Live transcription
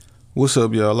What's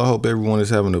up, y'all? I hope everyone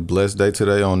is having a blessed day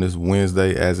today on this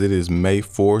Wednesday, as it is May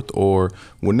 4th, or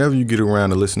whenever you get around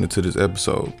to listening to this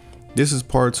episode. This is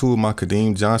part 2 of my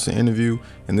Kadeem Johnson interview,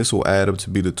 and this will add up to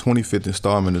be the 25th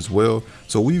installment as well,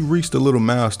 so we've reached a little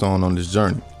milestone on this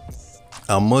journey.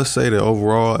 I must say that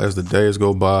overall, as the days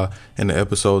go by and the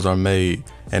episodes are made,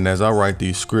 and as I write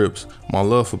these scripts, my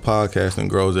love for podcasting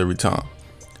grows every time.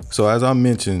 So as I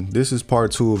mentioned, this is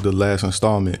part 2 of the last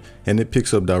installment, and it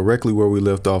picks up directly where we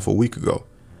left off a week ago.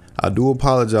 I do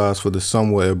apologize for the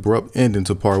somewhat abrupt ending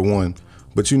to part 1,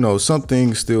 but some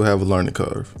things still have a learning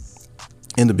curve.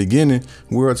 In the beginning,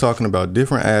 we were talking about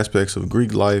different aspects of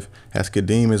Greek life, as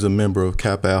Kadeem is a member of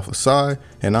Kappa Alpha Psi,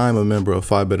 and I am a member of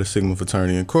Phi Beta Sigma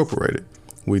Fraternity Incorporated.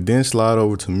 We then slide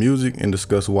over to music and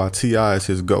discuss why T.I. is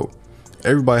his GOAT.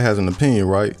 Everybody has an opinion,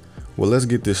 right? Well, let's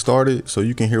get this started so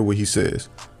you can hear what he says.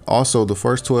 Also, the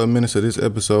first 12 minutes of this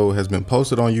episode has been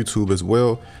posted on YouTube as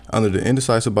well under the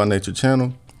Indecisive by Nature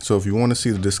channel. So if you want to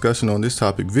see the discussion on this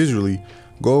topic visually,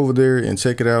 go over there and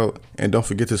check it out, and don't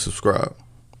forget to subscribe.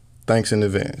 Thanks in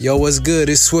advance. Yo, what's good?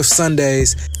 It's Swift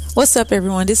Sundays. What's up,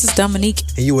 everyone? This is Dominique.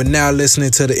 And you are now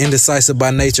listening to the Indecisive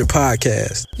by Nature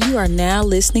podcast. You are now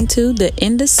listening to the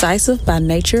Indecisive by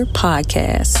Nature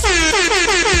podcast.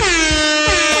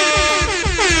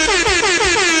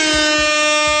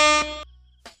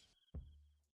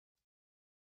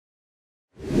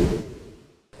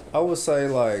 I would say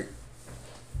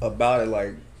about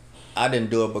it, I didn't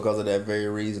do it because of that very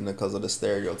reason, because of the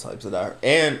stereotypes that I heard.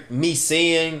 And me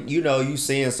seeing, you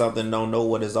seeing something, don't know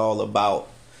what it's all about.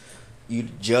 You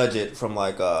judge it from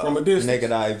a distance.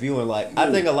 naked eye view, and I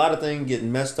think a lot of things get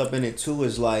messed up in it too.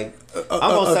 Is I'm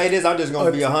gonna say this. I'm just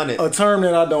gonna be 100. A term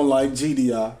that I don't like,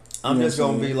 GDI. I'm just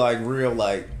gonna be real.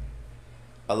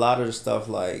 A lot of the stuff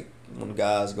when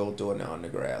guys go through it in the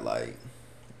undergrad,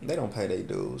 they don't pay their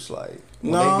dues.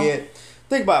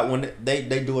 Think about when they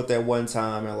do it that one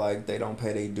time and they don't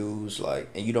pay their dues, and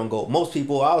you don't go. Most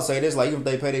people, I'll say this, even if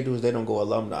they pay their dues, they don't go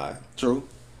alumni. True.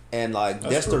 And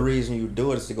that's the reason you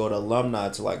do it, is to go to alumni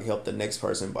to help the next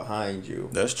person behind you.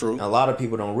 That's true. And a lot of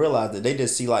people don't realize that. They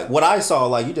just see what I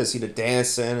saw, you just see the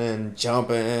dancing and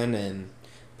jumping and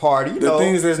party. The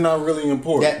things that's not really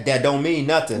important. That don't mean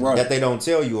nothing. Right. That they don't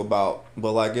tell you about.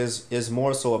 But it's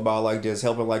more so about just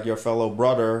helping your fellow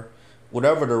brother,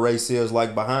 whatever the race is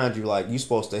behind you. You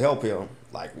supposed to help him,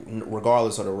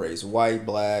 regardless of the race, white,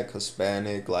 black,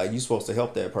 Hispanic. You supposed to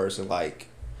help that person,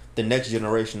 the next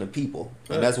generation of people.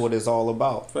 Facts. And that's what it's all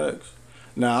about. Facts.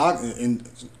 Now, and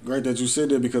great that you said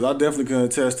that, because I definitely can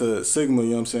attest to Sigma,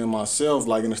 myself,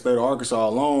 in the state of Arkansas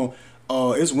alone.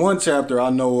 It's one chapter I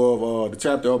know of, the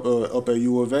chapter up at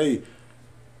U of A,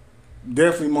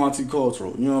 definitely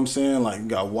multicultural, you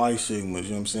got white Sigmas,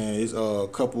 it's a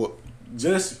couple of,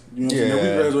 Jesse, we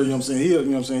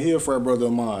graduated, he a frat brother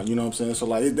of mine, so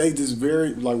they just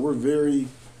very, we're very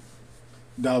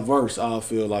diverse. I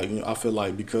feel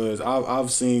like because I've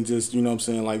seen just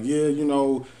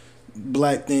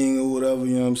black thing or whatever,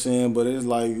 but it's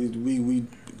we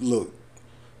look,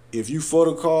 if you for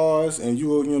the cause and you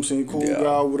cool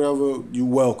guy, whatever, you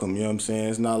welcome,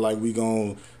 it's not we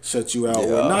gonna shut you out.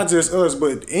 Or not just us,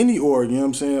 but any org,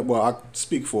 well, I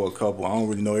speak for a couple, I don't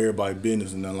really know everybody's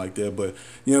business and nothing like that, but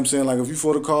if you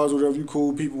for the cause, whatever, you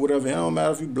cool people, whatever, it don't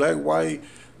matter if you black, white,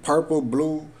 purple,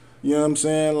 blue,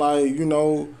 if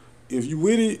you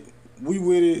with it, we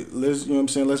with it, let's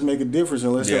let's make a difference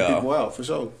and let's help people out, for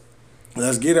sure.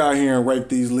 Let's get out here and rake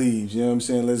these leaves,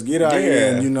 let's get out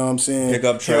here and, pick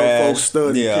up trash, help folks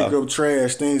study, pick up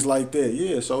trash, things like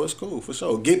that. So it's cool, for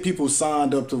sure. Get people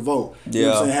signed up to vote,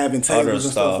 having tables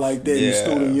and stuff like that in the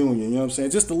student union,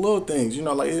 just the little things, it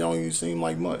don't even seem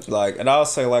like much. And I'll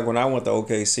say, when I went to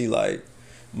OKC,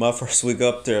 my first week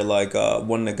up there,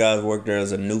 one of the guys worked there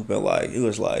as a noob, and he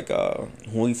was when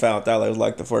we found out, it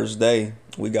was the first day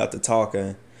we got to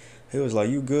talking. He was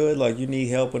you good? You need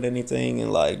help with anything?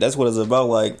 And that's what it's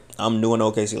about. I'm new in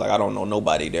OKC. I don't know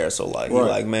nobody there. So right.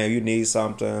 He man, you need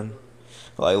something.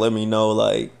 Let me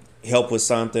know. Help with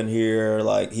something here.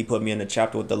 He put me in the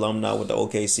chapter with the alumni with the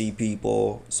OKC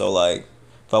people. So if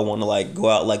I want to go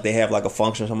out, they have a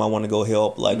function, something I want to go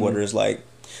help. Whether it's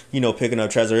picking up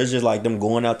trash, or it's just them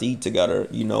going out to eat together.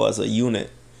 As a unit.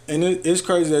 And it's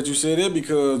crazy that you said that,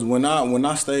 because when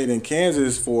I stayed in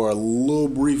Kansas for a little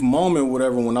brief moment,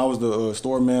 whatever, when I was the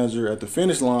store manager at the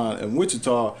Finish Line in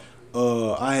Wichita,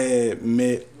 I had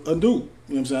met a dude.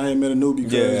 I had met a dude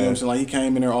because he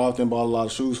came in there often, bought a lot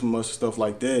of shoes from us and stuff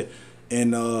like that.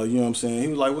 And he was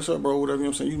like, "What's up, bro?" Whatever.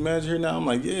 You manager here now? I'm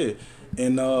like, "Yeah."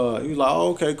 And he was like, "Oh,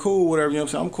 okay, cool, whatever."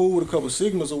 I'm cool with a couple of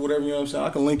Sigmas or whatever. I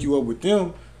can link you up with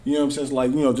them. You know what I'm saying? It's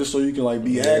like, just so you can like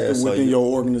be active so within your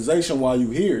organization while you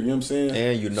here. You know what I'm saying?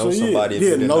 And you know somebody if you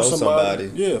didn't know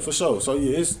somebody. Yeah, for sure. So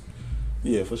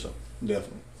yeah, for sure,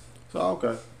 definitely. So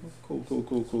okay,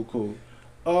 cool.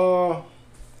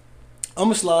 I'm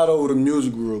gonna slide over to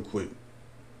music real quick.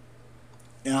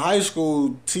 In high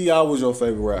school, T.I. was your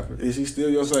favorite rapper. Is he still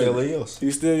your favorite? Still is.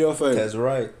 He's still your favorite. That's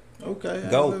right. Okay.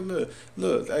 Go.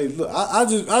 Look. Hey, look. I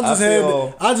just had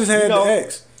to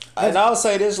ask. And I'll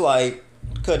say this, like,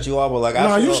 cut you off, but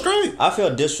like, you straight. I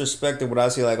feel disrespected when I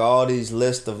see like all these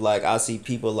lists of like, I see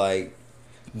people like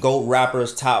GOAT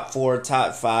rappers top 4,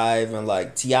 top 5, and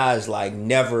like T.I. is like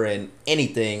never in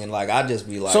anything, and like I just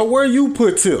be like, so where you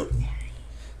put Tip?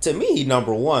 To me, he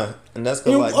number 1, and that's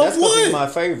because he's my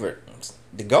favorite,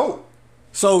 the GOAT.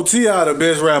 So T.I. the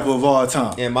best rapper of all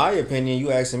time. In my opinion,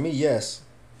 you asking me, yes.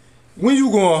 When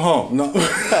you going home? No.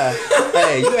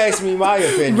 Hey, you asked me my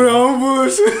opinion. Bro, I'm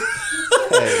bullshit.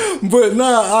 Hey. But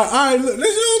nah, I that's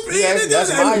your opinion.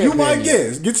 That's my you opinion. might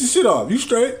guess. Get your shit off. You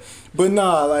straight. But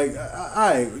nah, like,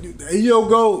 yo,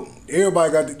 GOAT,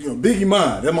 everybody got Biggie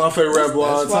mine. That's my favorite rapper of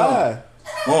all time.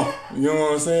 You know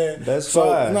what I'm saying? That's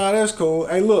fine. Nah, that's cool.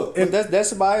 Hey, look, and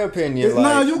that's my opinion. Like,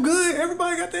 nah, you good.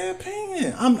 Everybody got their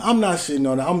opinion. I'm not shitting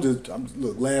on that. I'm just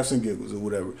look, laughs and giggles or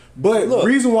whatever. But look,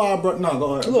 reason why I brought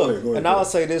go ahead. Look, go ahead, and I'll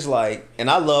say this, like,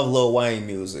 and I love Lil Wayne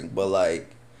music, but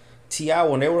like T.I.,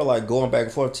 when they were like going back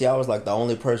and forth, T.I. was like the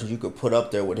only person you could put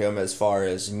up there with him as far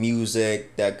as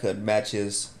music that could match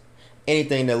his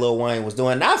anything that Lil Wayne was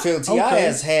doing. And I feel T.I.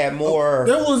 has had more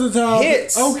there was a time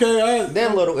hits.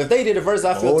 If they did a verse,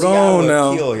 I feel T.I.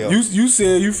 would kill him. You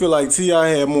said you feel like T.I.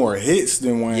 had more hits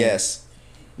than Wayne. Yes.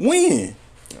 When?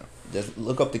 Just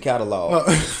look up the catalog.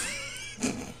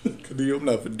 I'm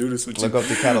not gonna do this with you. Look up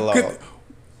the catalog.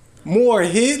 More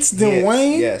hits than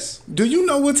Wayne? Yes. Do you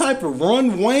know what type of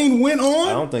run Wayne went on?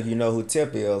 I don't think you know who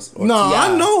Tip is. No,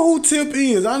 I know who Tip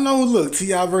is. I know, look,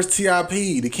 T.I. versus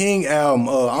T.I.P., the King album,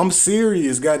 I'm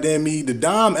Serious, goddamn me, the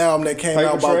Dime album that came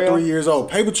out about 3 years old.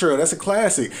 Paper Trail, that's a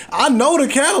classic. I know the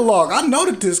catalog. I know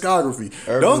the discography.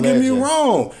 Don't get me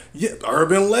wrong. Yeah,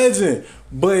 Urban Legend.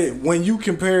 But when you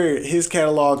compare his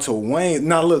catalog to Wayne,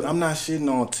 now look, I'm not shitting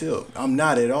on Tip. I'm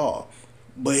not at all.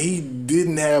 But he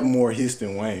didn't have more hits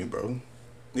than Wayne, bro.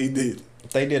 He did.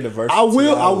 They did a verse. I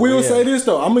will say this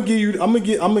though. I'm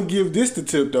gonna give this to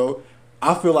Tip though.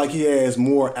 I feel like he has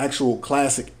more actual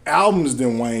classic albums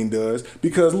than Wayne does.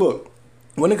 Because look,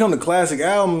 when it comes to classic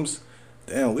albums,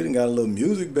 damn, we done got a little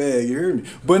music bag, you hear me?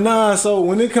 But nah, so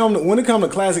when it come to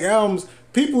classic albums,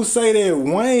 people say that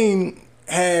Wayne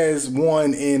has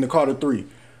one in the Carter 3.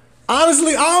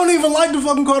 Honestly, I don't even like the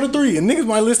fucking Carter 3. And niggas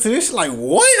might listen to this like,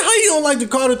 what? How you don't like the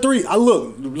Carter 3?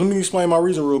 Let me explain my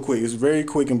reason real quick. It's very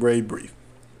quick and very brief.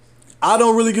 I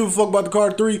don't really give a fuck about the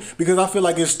Carter 3 because I feel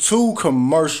like it's too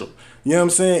commercial. You know what I'm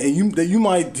saying? And you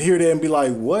might hear that and be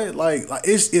like, what? Like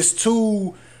it's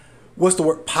too, what's the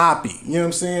word? Poppy. You know what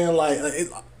I'm saying?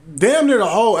 Damn near the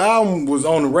whole album was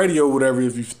on the radio or whatever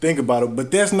if you think about it,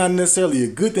 but that's not necessarily a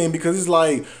good thing because it's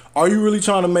like, are you really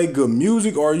trying to make good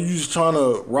music or are you just trying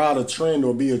to ride a trend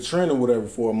or be a trend or whatever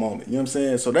for a moment? You know what I'm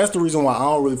saying? So that's the reason why I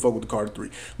don't really fuck with the Carter 3.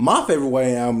 My favorite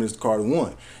Wayne album is the Carter 1. You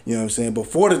know what I'm saying?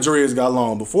 Before the dreads got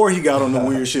long, before he got on the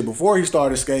weird shit, before he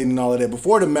started skating and all of that,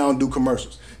 before the Mountain Dew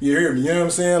commercials. You hear me? You know what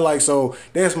I'm saying? Like, so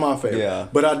that's my favorite. Yeah.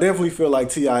 But I definitely feel like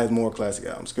T.I. has more classic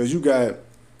albums because you got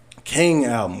King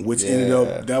album, which ended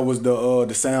up, that was the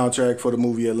soundtrack for the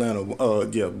movie Atlanta.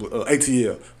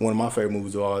 ATL, one of my favorite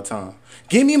movies of all time.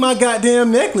 Give me my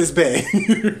goddamn necklace back.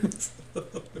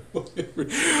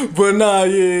 But nah,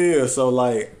 yeah. So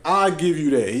like, I give you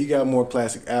that. He got more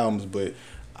classic albums, but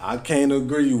I can't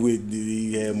agree with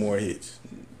he had more hits.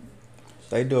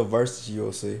 They do a versus,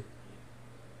 you'll see.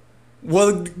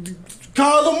 Well,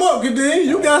 call them up, Kadeem.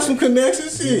 You got some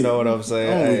connections. You know what I'm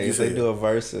saying? Hey, if they do a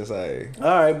versus, hey. All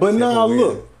right, but now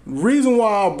look. Reason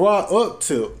why I brought up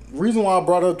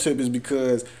Tip is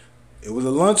because it was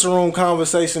a lunchroom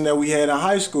conversation that we had in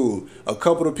high school. A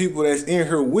couple of people that's in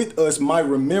here with us might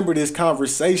remember this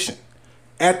conversation.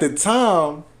 At the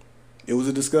time, it was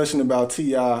a discussion about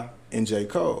T.I. and J.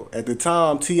 Cole. At the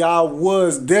time, T.I.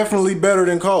 was definitely better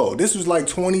than Cole. This was like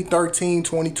 2013,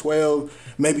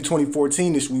 2012, maybe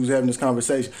 2014 we was having this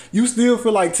conversation. You still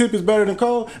feel like Tip is better than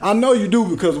Cole? I know you do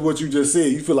because of what you just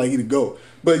said. You feel like he the GOAT.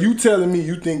 But you telling me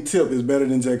you think Tip is better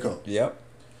than J. Cole? Yep.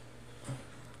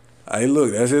 Hey,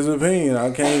 look, that's his opinion.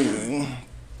 I can't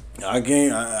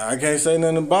say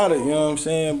nothing about it. You know what I'm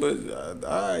saying? But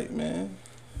all right, man.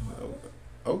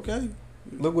 Okay.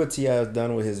 Look what T.I. has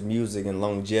done with his music and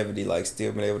longevity. Like,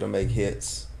 still been able to make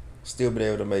hits, still been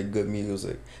able to make good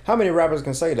music. How many rappers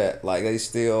can say that? Like, they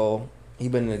still He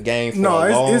been in the game for a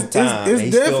long time. It's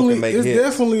and definitely hits.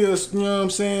 definitely a, you know what I'm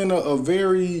saying, a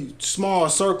very small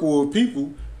circle of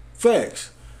people. Facts.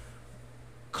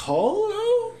 Cole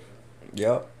though?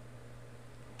 Yep.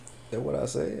 That's what I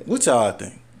said. What y'all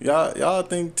think? Y'all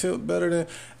think Tip better than?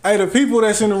 Hey, the people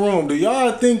that's in the room, do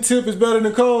y'all think Tip is better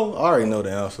than Cole? I already know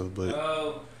the answer,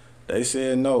 but they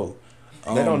said no.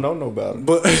 They don't know no better.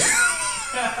 But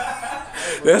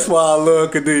that's why I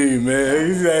love Kadeem, man.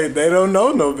 He's like, they don't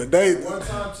know no better. One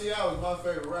time T.I. was my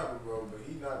favorite rapper, bro, but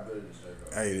he's not better than J.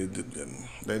 Cole. Hey,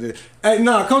 they did. Hey,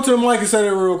 nah, come to the mic and say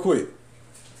that real quick.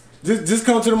 Just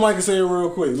come to the mic and say it real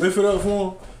quick. Lift it up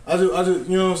for him. I just,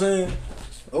 you know what I'm saying?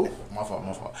 Oh, my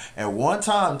fault. At one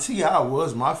time, T.I.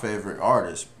 was my favorite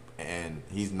artist, and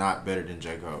he's not better than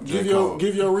J. Cole.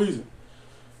 Give your reason.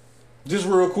 Just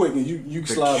real quick, and you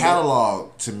slide. The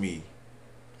catalog to me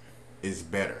is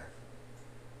better.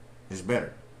 It's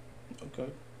better. Okay.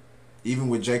 Even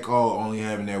with J. Cole only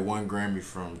having that one Grammy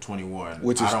from 21,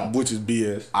 which is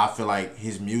BS. I feel like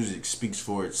his music speaks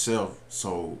for itself,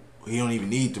 so he don't even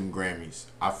need them Grammys.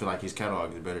 I feel like his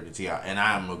catalog is better than T.I., and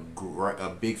I am a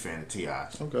big fan of T.I.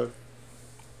 Okay.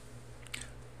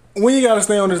 When you gotta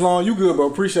stay on this long, you good, bro.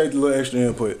 Appreciate the little extra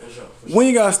input. For sure. When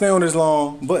you gotta stay on this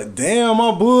long, but damn,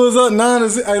 my Bulls up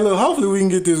 9-6. Hey, look, hopefully we can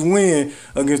get this win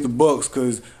against the Bucks,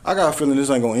 cause I got a feeling this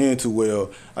ain't gonna end too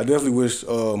well. I definitely wish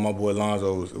my boy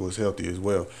Lonzo was healthy as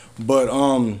well. But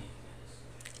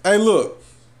hey, look,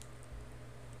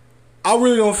 I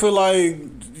really don't feel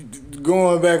like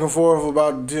going back and forth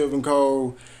about Tip and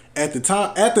Cole. At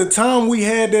the time we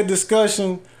had that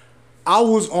discussion, I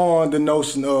was on the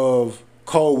notion of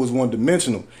Cole was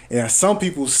one-dimensional. And some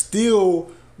people still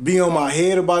be on my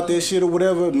head about that shit or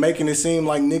whatever, making it seem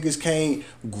like niggas can't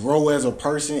grow as a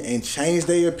person and change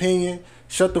their opinion.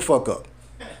 Shut the fuck up.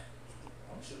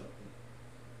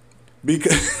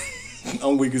 Because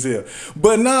I'm weak as hell.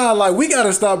 But nah, like, we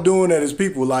gotta stop doing that as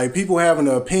people. Like, people having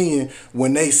an opinion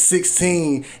when they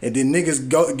 16 and then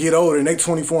niggas get older and they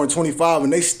 24 and 25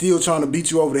 and they still trying to beat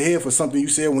you over the head for something you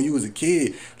said when you was a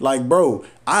kid. Like, bro,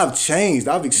 I've changed.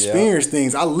 I've experienced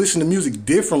things. I listen to music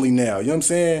differently now. You know what I'm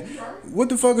saying? What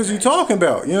the fuck is you talking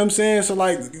about? You know what I'm saying? So,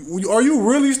 like, are you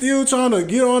really still trying to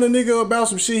get on a nigga about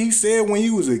some shit he said when he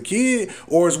was a kid?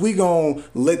 Or is we gonna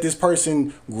let this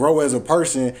person grow as a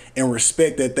person and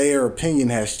respect that their opinion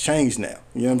has changed now?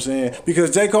 You know what I'm saying?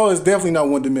 Because J. Cole is definitely not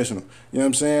one-dimensional. You know what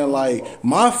I'm saying? Like,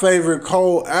 my favorite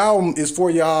Cole album is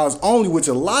For Your Eyes Only, which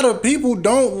a lot of people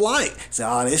don't like. Say,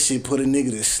 oh, that shit put a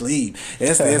nigga to sleep.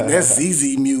 That's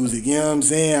ZZ music. You know what I'm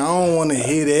saying? I don't want to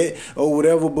hear that or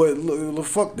whatever, but look,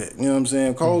 fuck that. You know what I'm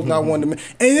saying? Cole's not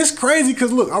one-dimensional. And it's crazy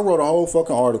because, look, I wrote a whole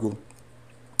fucking article.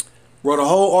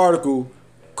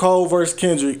 Cole versus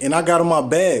Kendrick, and I got in my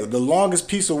bag. The longest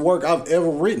piece of work I've ever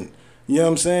written. You know what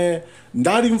I'm saying?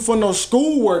 Not even for no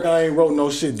schoolwork, I ain't wrote no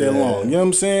shit that long. You know what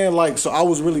I'm saying? Like, so I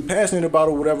was really passionate about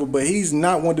it or whatever, but he's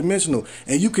not one-dimensional.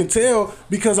 And you can tell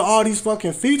because of all these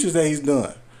fucking features that he's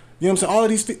done. You know what I'm saying? All of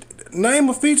these, name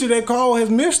a feature that Cole has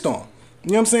missed on.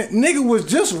 You know what I'm saying? Nigga was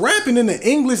just rapping in the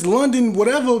English, London,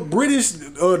 whatever, British,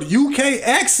 UK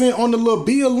accent on the little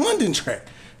Be a London track.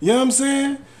 You know what I'm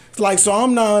saying? It's like, so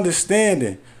I'm not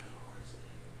understanding.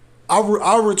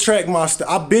 I retract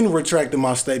I've been retracting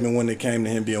my statement when it came to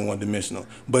him being one-dimensional.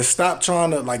 But stop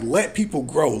trying to, like, let people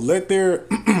grow. Let their,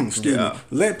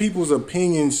 let people's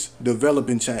opinions develop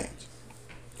and change.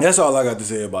 That's all I got to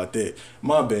say about that.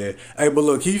 My bad. Hey, but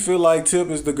look, he feel like Tip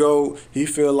is the GOAT. He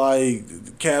feel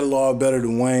like catalog better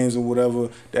than Wayne's or whatever.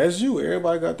 That's you.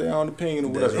 Everybody got their own opinion or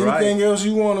whatever. That's right. Anything else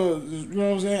you want to, you know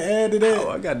what I'm saying, add to that?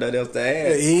 Oh, I got nothing else to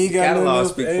add. He ain't got catalog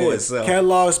speak for itself.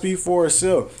 Catalog speak for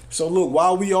itself. So look,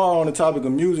 while we are on the topic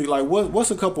of music, like what's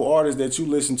a couple artists that you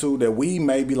listen to that we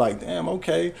may be like, damn,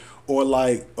 okay, or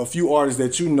like a few artists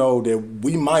that you know that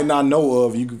we might not know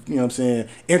of, you know what I'm saying,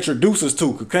 introduce us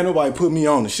to, because can't nobody put me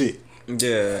on the shit.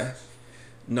 Yeah.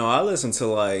 No, I listen to,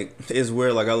 like, it's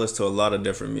weird, like, I listen to a lot of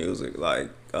different music, like,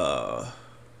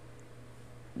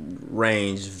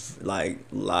 range, like,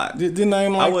 lot. Did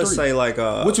name like I would three. say, like,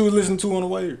 what you was listening to on the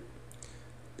way?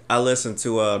 I listen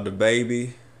to the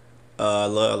Baby. I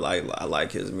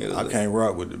like his music. I can't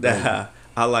rock with the Baby.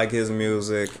 I like his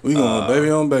music. We going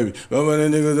baby on baby. Hey.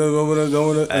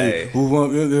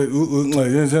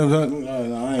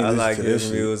 I like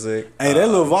his music. Hey, that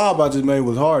little vibe I just made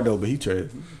was hard though, but he trash.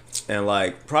 And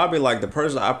like probably like the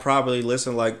person I probably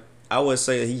listen, like I would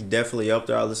say he's definitely up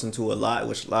there. I listen to a lot,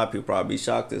 which a lot of people probably be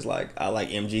shocked is like I like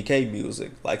MGK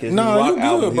music. Like his new rock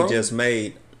album he just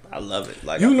made. I love it.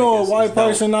 Like, you know a white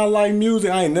person not like music,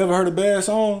 I ain't never heard a bad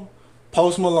song.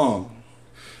 Post Malone.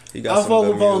 He got I some fuck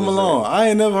good with Post music. Malone. I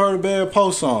ain't never heard a bad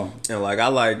Post song. And like I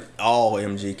like all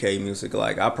MGK music.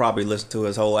 Like I probably listened to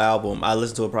his whole album. I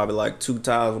listened to it probably like 2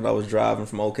 times when I was driving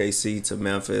from OKC to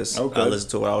Memphis. Okay. I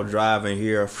listened to it while I was driving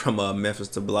here from Memphis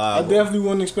to I Blythe. definitely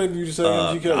wouldn't expect you to say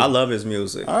MGK. I love his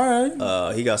music. All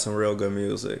right. He got some real good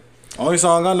music. Only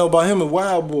song I know about him is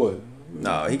Wild Boy.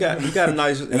 No, he got a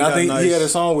nice. And I think he had a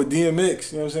song with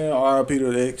DMX. You know what I'm saying? R.I.P.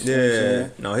 to the X. You know what I'm Yeah,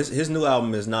 saying? no, his new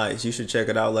album is nice. You should check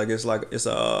it out. It's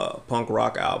a punk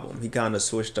rock album. He kind of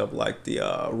switched up like the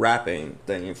rapping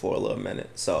thing for a little minute.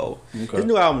 So his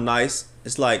new album nice.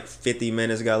 It's like 50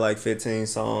 minutes. Got like 15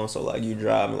 songs. So like you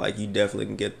driving, like you definitely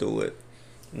can get through it.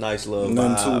 Nice little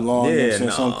Nothing vibe. too long. You know what I'm saying?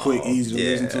 no, Something quick, easy to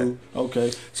listen to.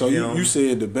 Okay. So Yeah. you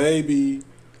said the Baby,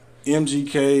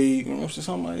 MGK, you know,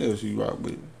 somebody else you rock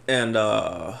with. And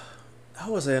I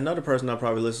would say another person I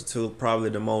probably listen to probably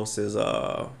the most is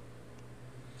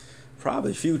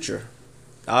probably Future.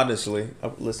 Honestly,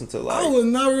 I listen to like I was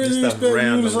not really just stuff expecting you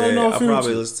random. to say no I probably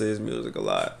Future. listen to his music a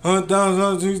lot. 100,000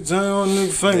 on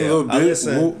nigga finger a little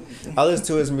bit. I listen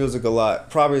to his music a lot.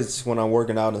 Probably it's when I'm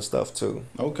working out and stuff too.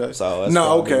 Okay. So that's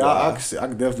no, probably okay. I why.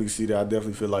 can definitely see that. I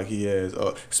definitely feel like he has.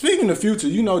 Speaking of Future,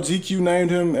 you know GQ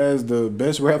named him as the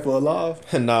best rapper alive.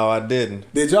 No, I didn't.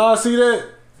 Did y'all see that?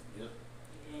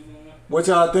 What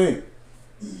y'all think?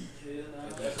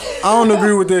 I don't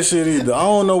agree with that shit either. I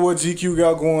don't know what GQ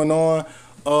got going on.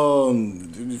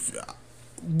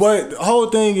 But the whole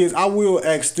thing is, I will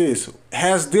ask this: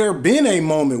 has there been a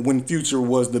moment when Future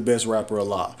was the best rapper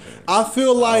alive? I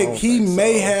feel like he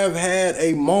may have had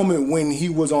a moment when he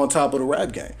was on top of the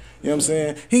rap game. You know what I'm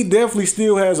saying? He definitely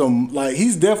still has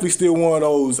he's definitely still one of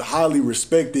those highly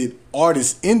respected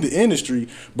artists in the industry.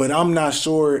 But I'm not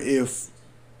sure if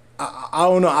I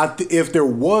don't know. If there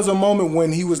was a moment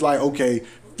when he was like, okay,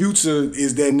 Future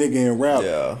is that nigga in rap.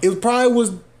 Yeah. It probably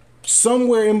was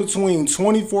somewhere in between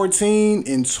 2014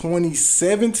 and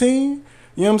 2017.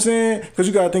 You know what I'm saying? Because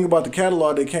you got to think about the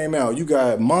catalog that came out. You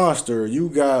got Monster. You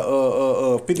got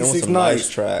 56 some Nights. nice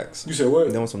tracks. You said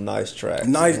what? There was some nice tracks.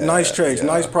 Nice tracks, yeah.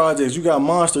 nice projects. You got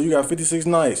Monster, you got 56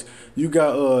 Nights, you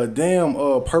got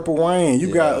Purple Rain,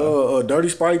 you got Dirty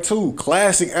Sprite 2,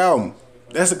 classic album.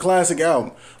 That's a classic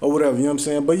album or whatever, you know what I'm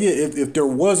saying? But yeah, if there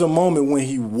was a moment when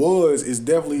he was, it's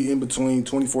definitely in between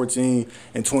 2014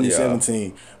 and 2017.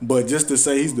 Yeah. But just to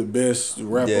say he's the best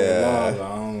rapper alive,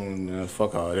 I don't know,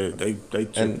 fuck all that. They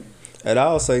and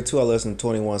I'll say too, I listen to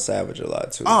 21 Savage a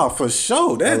lot too. Oh, for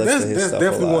sure. That's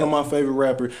definitely one of my favorite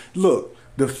rappers. Look,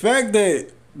 the fact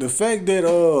that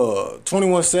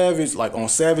 21 Savage, like on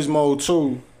Savage Mode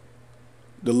 2,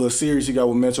 the little series he got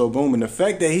with Metro Boomin, the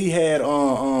fact that he had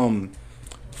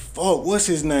what's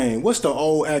his name? What's the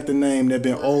old actor name that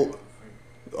been old?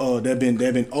 That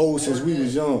been old since we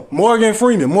was young. Morgan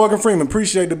Freeman.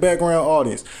 Appreciate the background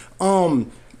audience.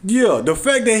 Yeah, the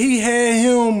fact that he had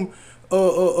him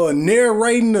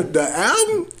narrating the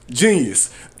album,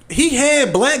 genius. He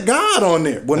had Black God on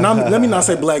there. Well, let me not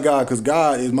say Black God, because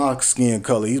God is my skin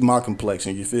color. He's my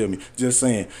complexion. You feel me? Just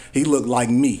saying. He looked like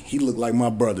me. He looked like my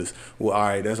brothers. Well, all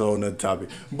right, that's a whole nother topic.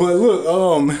 But look,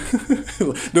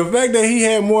 the fact that he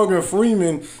had Morgan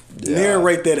Freeman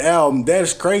narrate that album,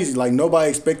 that's crazy. Like, nobody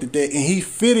expected that. And he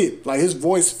fitted, like, his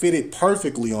voice fitted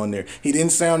perfectly on there. He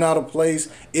didn't sound out of place.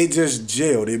 It just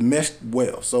gelled. It meshed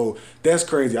well. So, that's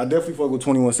crazy. I definitely fuck with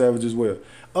 21 Savage as well.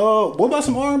 What about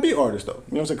some R&B artists though? You know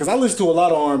what I'm saying? Because I listen to a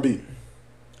lot of R&B.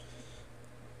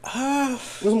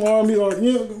 What's some R&B artists?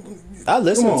 Yeah. I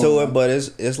listen to it, but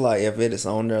it's like if it is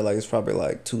on there, like it's probably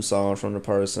like 2 songs from the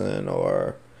person,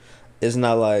 or it's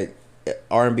not like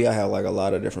R&B. I have like a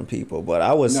lot of different people, but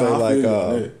I would say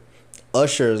like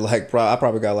Usher is like I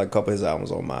probably got like a couple of his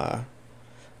albums on my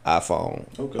iPhone.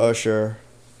 Okay. Usher,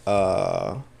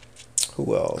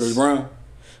 who else? Chris Brown.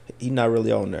 He's not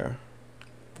really on there.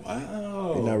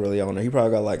 Wow. He's not really on there. He probably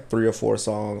got like 3 or 4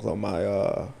 songs on my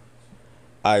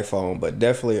iPhone, but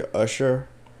definitely Usher.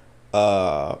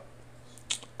 I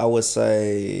would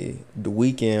say The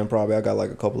Weeknd, probably I got like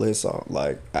a couple of his songs,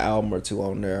 like an album or 2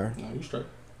 on there. No, you straight.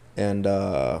 And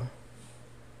trying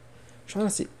to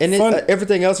see, and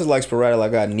everything else is like sporadic. Like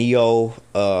I got Neo,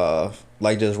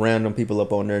 like just random people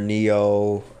up on there.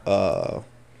 Neo,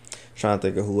 trying to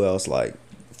think of who else, like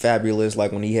Fabulous,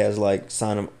 like when he has like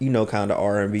kind of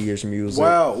R&B-ish music.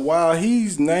 While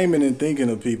he's naming and thinking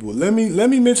of people, let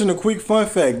me mention a quick fun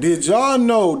fact. Did y'all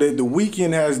know that The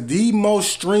Weeknd has the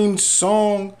most streamed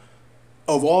song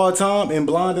of all time in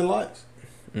Blinding Lights?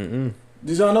 Did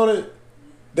y'all know that?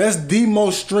 That's the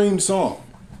most streamed song.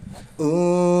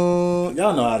 Y'all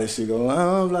know how this shit go.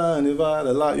 I'm blinded by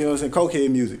the light. You know what I'm saying? Cokehead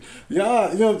music.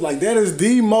 Y'all, like that is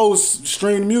the most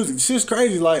streamed music. Shit's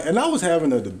crazy. Like, and I was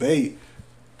having a debate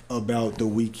about The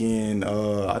Weeknd.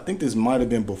 I think this might have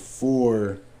been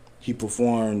before he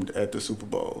performed at the Super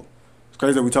Bowl. It's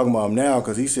crazy that we're talking about him now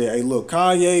because he said, hey, look,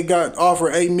 Kanye got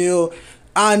offered $8 million.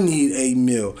 I need $8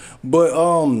 million. But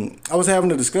I was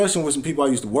having a discussion with some people I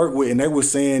used to work with, and they were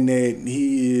saying that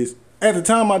he is, at the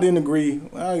time I didn't agree.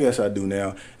 Well, I guess I do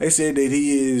now. They said that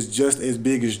he is just as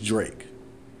big as Drake.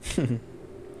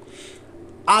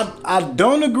 I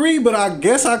don't agree, but I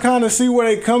guess I kind of see where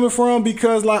they coming from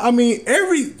because, like, I mean,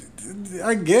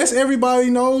 I guess everybody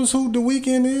knows who The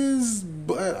Weeknd is,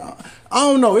 but I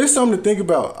don't know. It's something to think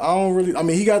about. I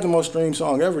mean, he got the most streamed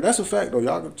song ever. That's a fact, though.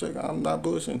 Y'all can check. I'm not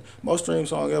bullshitting. Most streamed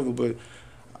song ever, but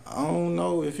I don't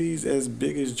know if he's as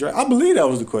big as Drake. I believe that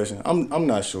was the question. I'm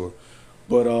not sure,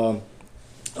 but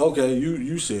okay.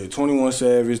 You said 21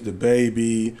 Savage, The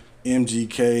Baby,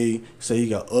 MGK. Say he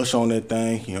got Usher on that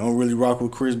thing. He don't really rock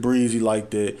with Chris Breezy like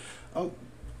that.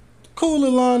 Cool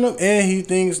little lineup, and he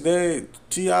thinks that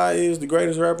T.I. is the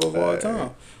greatest rapper of all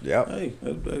time. Yep. Hey,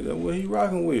 that's what he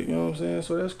rocking with. You know what I'm saying?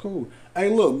 So that's cool. Hey,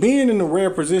 look, being in the rare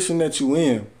position that you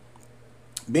in,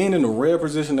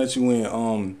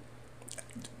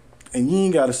 and you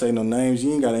ain't got to say no names.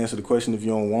 You ain't got to answer the question if you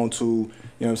don't want to. You know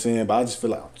what I'm saying? But I just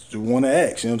feel like I just want to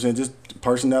ask. You know what I'm saying? Just the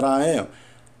person that I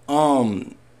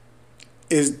am.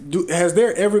 Has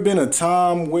there ever been a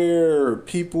time where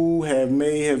people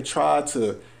may have tried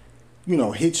to, you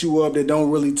know, hit you up that don't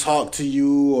really talk to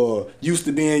you or used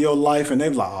to be in your life, and they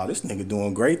be like, oh, this nigga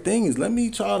doing great things. Let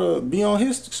me try to be on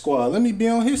his squad. Let me be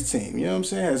on his team. You know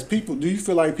what I'm saying? Do you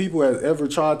feel like people have ever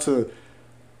tried to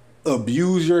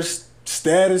abuse your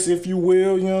status, if you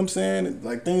will? You know what I'm saying?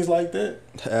 Like things like that?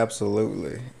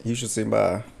 Absolutely. You should see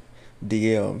my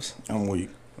DMs. I'm weak.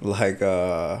 Like,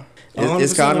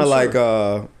 it's kind of like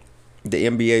the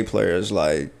NBA players,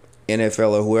 like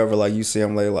NFL or whoever, like you see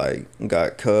them, they like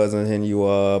got cousins hitting you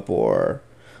up, or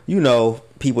you know,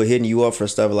 people hitting you up for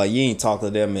stuff like you ain't talked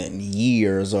to them in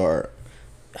years, or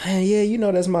hey, yeah, you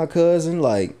know, that's my cousin,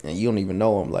 like, and you don't even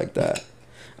know him like that.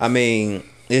 I mean,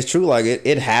 it's true, like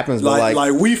it happens, but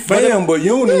like we fam, but you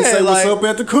don't even say what's up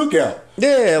at the cookout.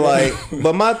 Yeah, like,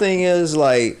 but my thing is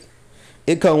like,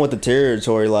 it come with the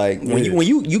territory. Like when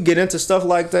you get into stuff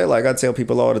like that, like I tell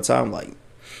people all the time, like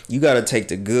you got to take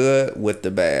the good with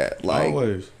the bad. Like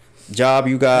always. Job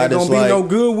you got is like, don't be no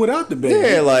good without the bad.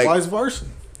 Yeah, like vice versa.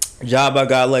 Job I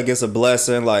got, like, it's a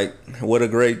blessing. Like, what a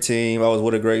great team. I was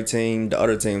with a great team. The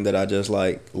other team that I just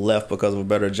like left because of a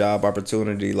better job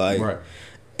opportunity. Like, right.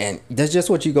 And that's just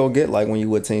what you gonna get. Like when you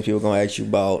with teams, people gonna ask you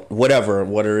about whatever,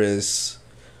 whether it's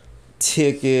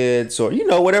tickets or you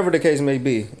know whatever the case may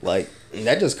be. Like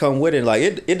that just come with it. Like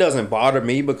it doesn't bother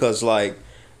me because like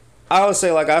I would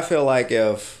say like I feel like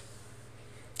if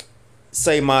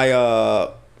say my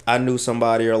I knew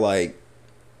somebody or like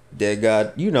that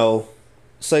got you know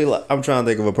say like I'm trying to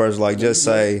think of a person like just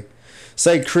say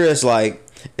Chris like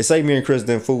say me and Chris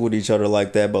didn't fool with each other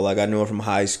like that, but like I knew him from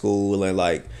high school and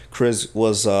like Chris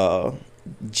was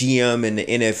GM in the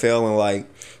NFL and like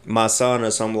my son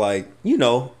or something like you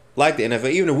know like the NFL,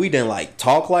 even if we didn't like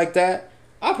talk like that,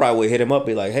 I probably would hit him up,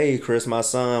 be like, hey Chris, my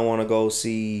son want to go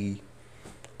see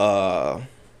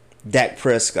Dak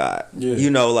Prescott. Yeah.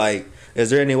 You know, like is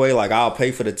there any way like I'll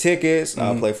pay for the tickets,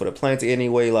 I'll pay for the plane to any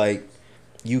way like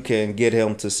you can get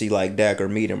him to see like Dak or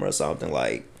meet him or something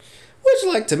like, which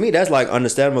like to me that's like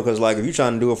understandable because like if you're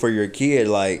trying to do it for your kid,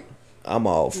 like I'm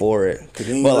all for it.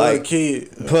 But like kid.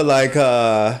 But like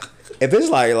if it's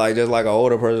like just like an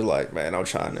older person like man I'm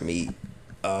trying to meet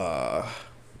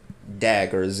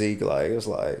Dak or Zeke, like it's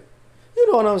like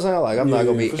you know what I'm saying, like I'm not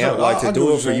gonna be sure. Like to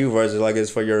do it for you versus like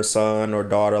it's for your son or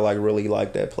daughter like really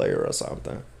like that player or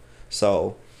something.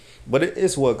 So but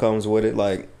it's what comes with it.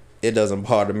 Like it doesn't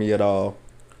bother me at all.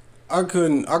 I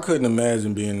couldn't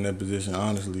imagine being in that position,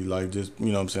 honestly. Like, just, you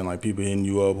know what I'm saying, like, people hitting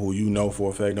you up who you know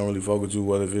for a fact don't really fuck with you,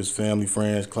 whether if it's family,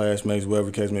 friends, classmates, whatever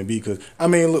the case may be. Because, I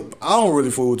mean, look, I don't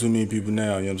really fool with too many people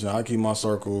now, you know what I'm saying? I keep my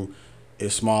circle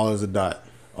as small as a dot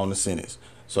on the sentence.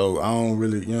 So, I don't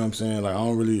really, you know what I'm saying? Like, I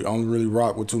don't really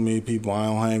rock with too many people. I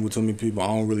don't hang with too many people. I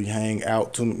don't really hang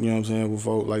out too, you know what I'm saying, with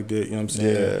folk like that, you know what I'm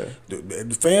saying? Yeah.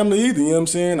 The family either, you know what I'm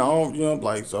saying? I don't, you know,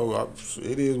 like, so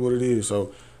it is what it is.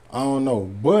 So, I don't know,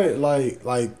 but like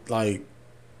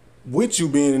with you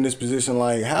being in this position,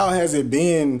 like how has it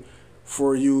been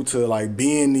for you to like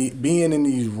being in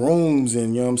these rooms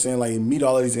and you know what I'm saying, like meet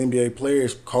all of these NBA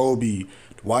players, Kobe,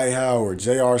 Dwight Howard,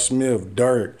 J.R. Smith,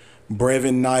 Dirk,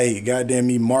 Brevin Knight, goddamn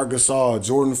me, Marc Gasol,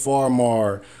 Jordan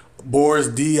Farmar, Boris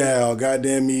Diaw,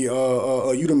 goddamn me,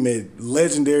 you done met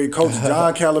legendary coach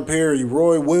John Calipari,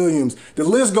 Roy Williams. The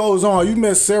list goes on. You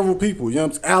met several people. You know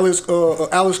what I'm saying?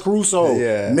 Alex Caruso,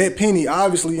 Matt Penny,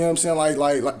 obviously. You know what I'm saying?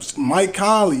 Like Mike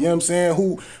Conley. You know what I'm saying?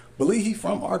 Who believe he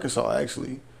from Arkansas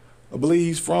actually? I believe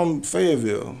he's from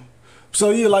Fayetteville.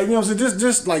 So yeah, like you know what I'm saying?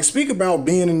 Just like speak about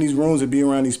being in these rooms and being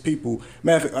around these people.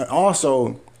 Man,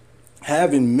 also.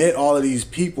 Having met all of these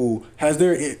people, has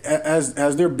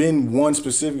there been one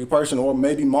specific person or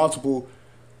maybe multiple?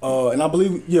 And I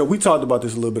believe, we talked about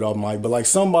this a little bit off mic, but like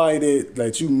somebody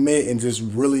that you met and just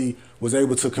really was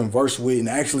able to converse with and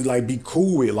actually like be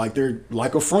cool with, like they're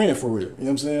like a friend for real. You know what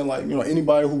I'm saying? Like,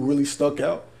 anybody who really stuck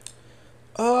out?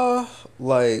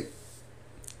 Like,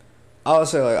 I would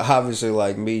say, like, obviously,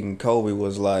 like, meeting Kobe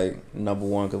was, like, number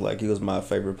one because, like, he was my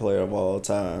favorite player of all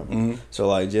time. Mm-hmm. So,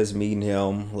 like, just meeting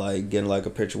him, like, getting, like,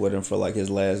 a picture with him for, like, his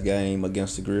last game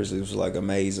against the Grizzlies was, like,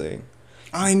 amazing.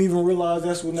 I didn't even realize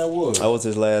that's when that was. That was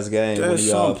his last game when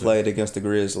he played against the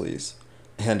Grizzlies.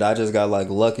 And I just got, like,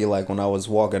 lucky, like, when I was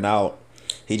walking out,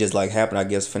 he just, like, happened, I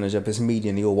guess, finish up his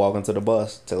meeting. He would walk into the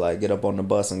bus to, like, get up on the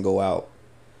bus and go out.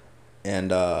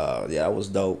 And, that was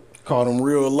dope. Caught him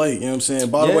real late, you know what I'm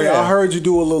saying? By the way, I heard you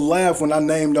do a little laugh when I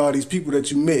named all these people that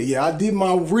you met. Yeah, I did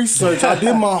my research. I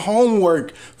did my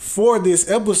homework for this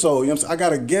episode. You know what I'm saying? I got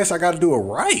to guess. I got to do it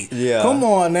right. Yeah. Come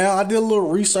on now. I did a little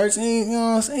research. It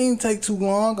ain't take too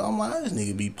long. I'm like, this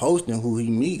nigga be posting who he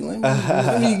meet. Let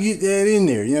me get that in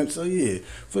there. You know what I'm saying?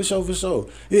 So, yeah, for sure.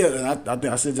 Yeah, and I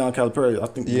think I said John Calipari. I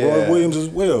think Roy Williams as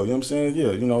well. You know what I'm saying?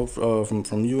 Yeah, from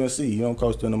UNC.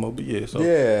 Coach in them, but yeah. So,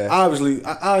 obviously,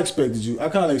 I expected you. I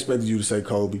kind of expected you to say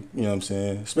Kobe, you know what I'm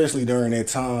saying? Especially during that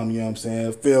time, you know what I'm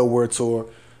saying? Farewell tour,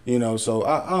 so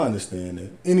I understand that.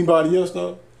 Anybody else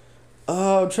though?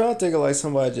 I'm trying to think of like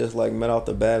somebody just like met off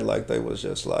the bat, like they was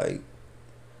just like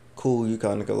cool. You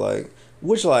kind of could like,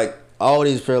 which like all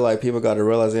these people got to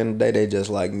realize at the end of the day, they just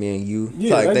like me and you.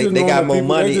 Yeah, like they got more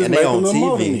money and they on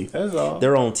TV. That's all.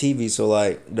 They're on TV, so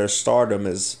like their stardom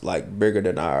is like bigger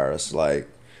than ours. Like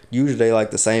usually they like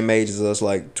the same age as us,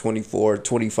 like 24,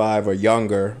 25 or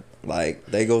younger. Like,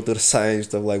 they go through the same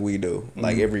stuff like we do.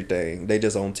 Like, everything. They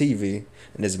just on TV.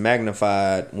 And it's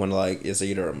magnified when, like, it's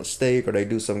either a mistake or they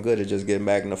do something good. It just get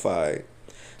magnified.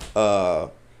 But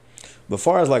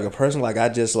far as, like, a person, like, I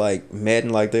just, like, met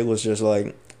and, like, they was just,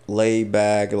 like, laid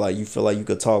back. Like, you feel like you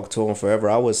could talk to them forever.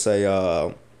 I would say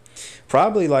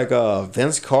probably, like,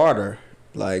 Vince Carter.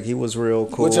 Like, he was real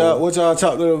cool. What y'all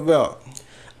talking about?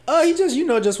 He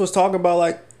just was talking about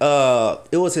like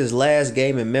it was his last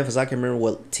game in Memphis. I can remember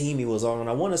what team he was on.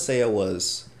 I want to say it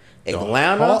was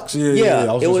Atlanta. Hawks?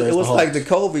 Yeah. It was like the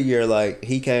Kobe year. Like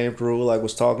he came through, like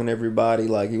was talking to everybody.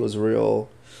 Like he was real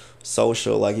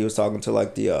social. Like he was talking to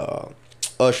like the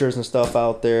ushers and stuff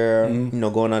out there. Mm-hmm.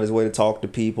 Going out his way to talk to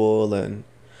people, and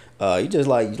he just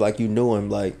like you knew him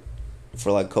like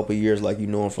for like a couple of years. Like you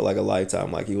knew him for like a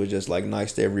lifetime. Like he was just like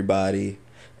nice to everybody.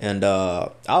 And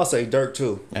I'll say Dirk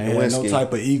too. And no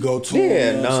type of ego to him.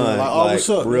 Yeah, none. Like, what's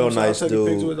up? Real nice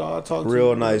dude.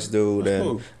 Real nice dude. And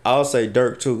cool. I'll say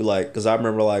Dirk too, like, because I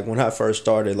remember like when I first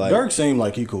started, like Dirk seemed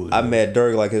like he cool. I met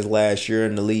Dirk like his last year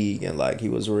in the league, and like he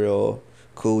was real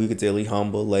cool. You could tell he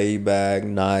humble, laid back,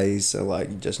 nice, and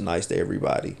like just nice to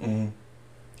everybody. Mm-hmm.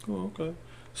 Cool. Okay.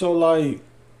 So like,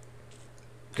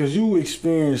 because you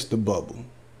experienced the bubble,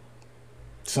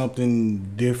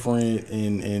 something different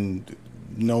and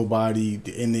nobody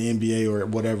in the NBA or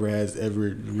whatever has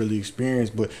ever really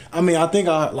experienced. But I mean, I think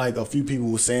like a few people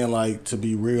were saying, like, to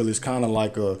be real, it was kind of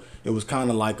like a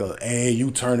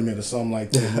AAU tournament or something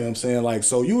like that. You know what I'm saying? Like,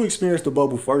 so you experienced the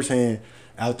bubble firsthand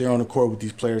out there on the court with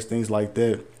these players, things like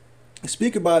that.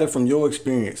 Speak about it from your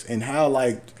experience and how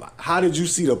did you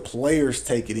see the players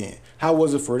take it in? How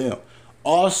was it for them?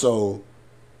 Also,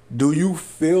 do you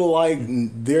feel like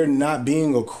there not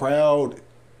being a crowd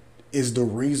is the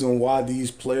reason why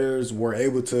these players were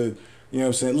able to, you know what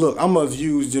I'm saying? Look, I'm a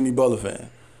huge Jimmy Butler fan.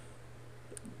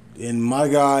 And my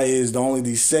guy is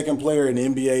the second player in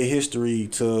NBA history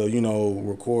to,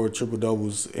 record triple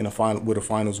doubles in a final with a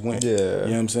finals win. Yeah. You know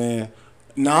what I'm saying?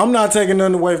 Now, I'm not taking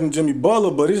nothing away from Jimmy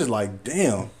Butler, but it's just like,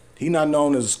 damn, he not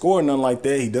known as a scorer, nothing like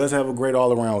that. He does have a great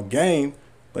all-around game,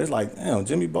 but it's like, damn,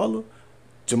 Jimmy Butler,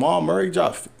 Jamal Murray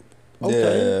dropped.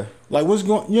 Okay. Yeah. Like, what's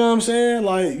going, you know what I'm saying?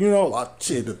 Like,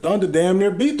 shit, the Thunder damn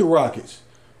near beat the Rockets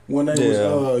when they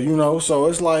was, so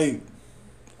it's like,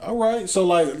 all right. So,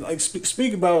 like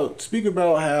speak about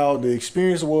how the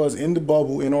experience was in the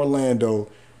bubble in Orlando,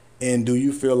 and do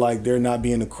you feel like there not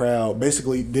being a crowd,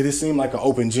 basically, did it seem like an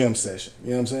open gym session? You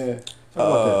know what I'm saying?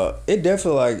 It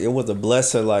definitely, like, it was a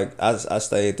blessing. Like, I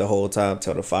stayed the whole time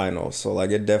till the finals. So, like,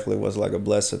 it definitely was, like, a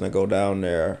blessing to go down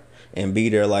there. and be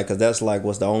there, like, cause that's like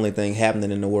what's the only thing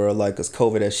happening in the world, like, cause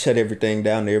COVID has shut everything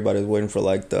down. Everybody's waiting for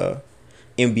like the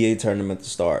NBA tournament to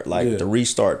start, like the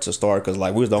restart to start, cause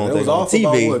like we was the only thing on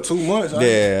TV. About, what, 2 months?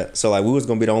 Yeah, so like we was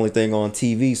gonna be the only thing on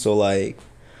TV. So like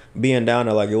being down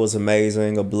there, like it was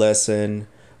amazing, a blessing.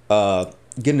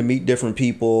 Getting to meet different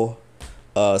people,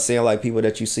 seeing like people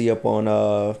that you see up on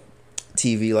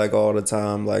TV like all the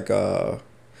time, like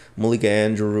Malika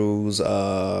Andrews,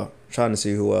 trying to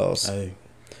see who else. Hey.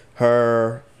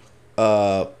 Her,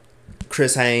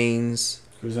 Chris Haynes.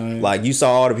 Like you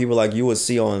saw all the people like you would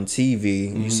see on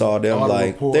TV. You saw them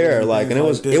like there, like, and it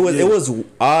was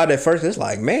odd at first. It's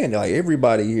like, man, like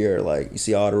everybody here, like you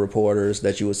see all the reporters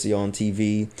that you would see on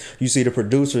TV. You see the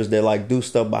producers that like do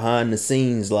stuff behind the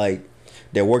scenes, like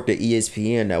that worked at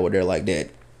ESPN that were there like that.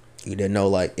 You didn't know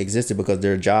like existed because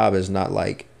their job is not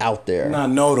like out there, not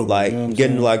notable. Like you know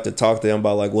getting like to talk to them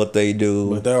about like what they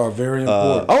do. But they are very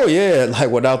important. Oh yeah,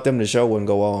 like without them the show wouldn't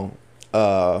go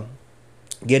on.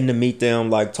 Getting to meet them,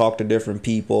 like talk to different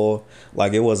people,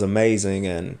 like it was amazing.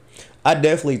 And I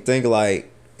definitely think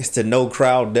like it's the no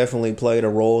crowd definitely played a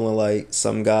role in like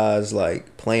some guys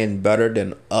like playing better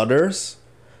than others.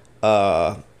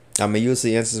 I mean, you'll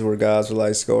see instances where guys were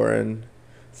like scoring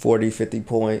 40, 50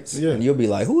 points, and you'll be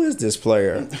like, who is this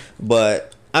player?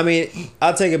 But I mean,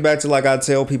 I take it back to like I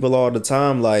tell people all the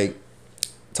time, like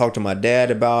talk to my dad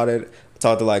about it,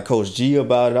 talk to like Coach G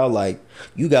about it. I was like,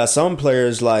 you got some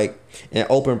players like in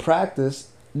open practice,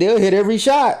 they'll hit every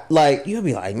shot. Like you'll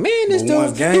be like, man, this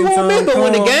dude, he won't miss. But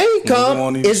when the game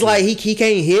comes, it's like he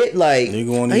can't hit. Like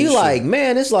he like,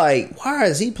 man, it's like, why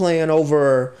is he playing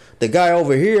over the guy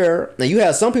over here? Now you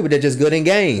have some people that just good in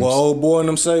games. Well, old boy and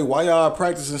them say, why y'all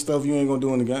practicing stuff you ain't gonna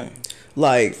do in the game?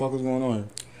 Like, what the fuck is going on?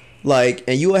 Like,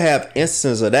 and you will have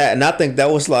instances of that, and I think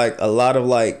that was like a lot of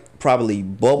like probably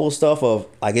bubble stuff of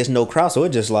I guess no crowd, so it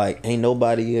just like ain't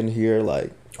nobody in here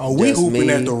like. Oh, we hooping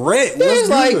at the red. What's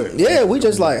good? Like, we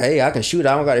just like, hey, I can shoot.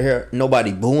 I don't gotta hear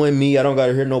nobody booing me. I don't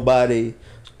gotta hear nobody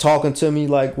talking to me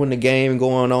like when the game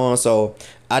going on. So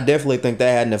I definitely think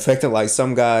that had an effect on like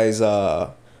some guys'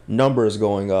 numbers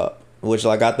going up, which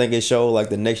like I think it showed like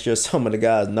the next year some of the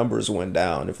guys' numbers went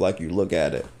down if like you look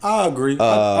at it. I agree.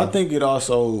 I think it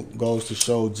also goes to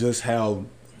show just how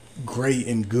great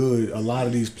and good a lot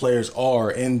of these players are,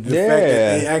 and the fact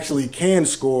that they actually can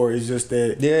score is just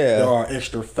that there are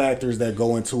extra factors that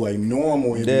go into a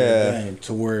normal NBA game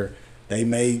to where they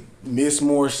may miss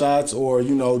more shots or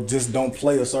just don't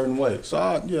play a certain way. So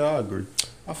I agree.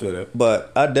 I feel that.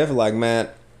 But I definitely like, man,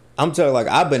 I'm telling you, like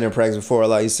I've been in practice before,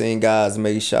 like seeing guys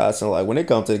make shots and like when it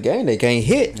comes to the game they can't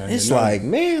hit. It's like,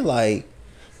 man, like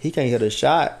he can't hit a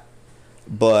shot.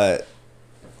 But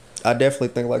I definitely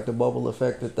think like the bubble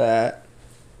affected that,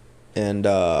 and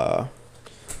but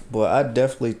I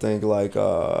definitely think like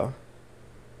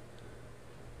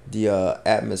the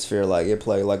atmosphere, like it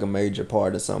played like a major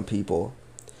part of some people,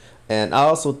 and I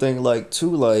also think like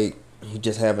too, like you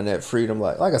just having that freedom,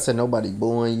 like I said, nobody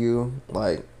booing you,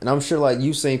 like, and I'm sure like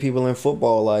you've seen people in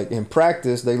football, like in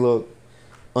practice they look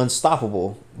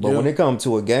unstoppable, but when it comes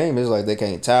to a game, it's like they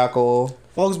can't tackle.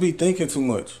 Folks be thinking too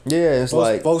much. Yeah, it's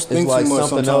like folks think too much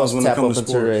something else when tap it up comes to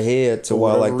into sports, their head to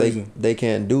why like they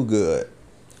can't do good.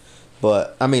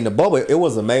 But I mean the bubble, it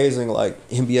was amazing. Like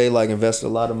NBA like invested a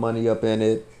lot of money up in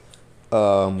it.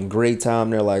 Great time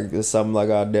there. Like it's something like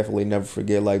I'll definitely never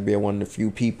forget. Like being one of the few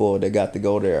people that got to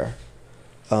go there.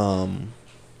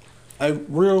 Hey,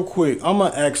 real quick, I'm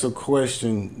gonna ask a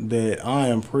question that I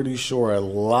am pretty sure a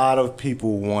lot of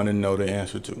people want to know the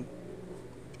answer to.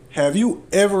 Have you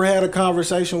ever had a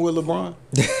conversation with LeBron?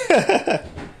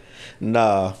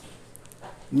 Nah.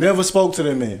 Never spoke to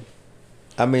that man.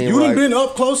 I mean, you done been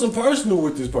up close and personal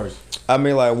with this person. I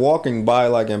mean, like walking by,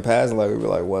 like in passing, like we'd be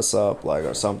like, "What's up?" like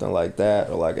or something like that,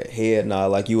 or like a head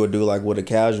nod, like you would do like with a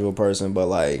casual person. But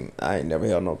like, I ain't never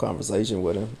held no conversation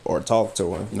with him or talked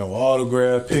to him. No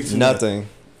autograph, picture. Nothing.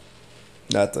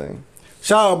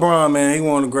 Shout out Bron, man. He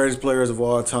one of the greatest players of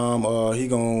all time. He's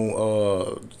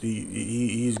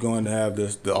going to have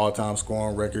the all time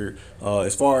scoring record.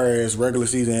 As far as regular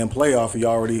season and playoff, he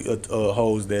already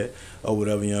holds that or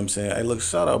whatever. You know what I'm saying? Hey, look,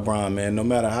 shout out Bron, man. No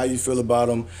matter how you feel about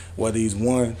him, whether he's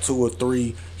 1, 2, or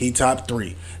 3, he top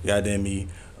 3. Goddamn me.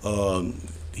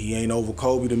 He ain't over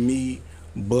Kobe to me,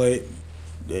 but.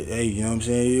 Hey, you know what I'm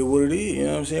saying? It what it is. You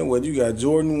know what I'm saying? Whether you got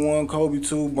Jordan 1, Kobe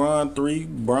 2, Bron 3,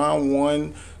 Bron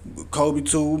 1, Kobe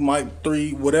 2, Mike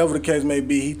 3, whatever the case may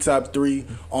be, he top 3.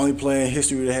 Only player in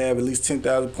history to have at least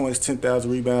 10,000 points,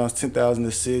 10,000 rebounds, 10,000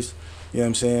 assists. You know what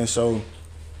I'm saying? So,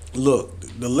 look,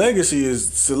 the legacy is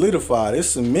solidified. It's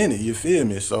cemented. You feel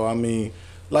me? So, I mean,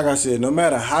 like I said, no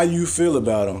matter how you feel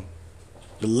about him,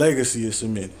 the legacy is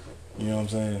cemented. You know what I'm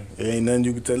saying? It ain't nothing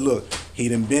you can tell. Look, he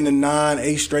done been in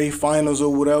 8 straight finals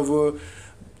or whatever.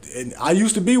 And I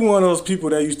used to be one of those people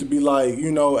that used to be like,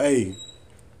 you know, hey,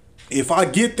 if I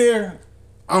get there,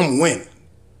 I'm winning.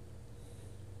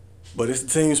 But it's a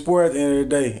team sport at the end of the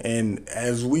day. And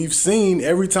as we've seen,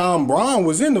 every time Bron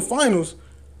was in the finals,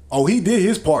 he did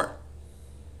his part.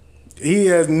 He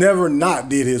has never not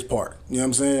did his part. You know what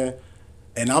I'm saying?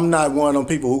 And I'm not one of them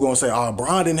people who gonna say,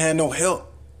 Bron didn't have no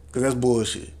help. Because that's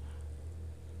bullshit.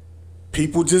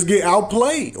 People just get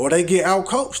outplayed or they get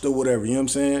outcoached or whatever. You know what I'm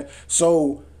saying?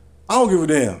 So I don't give a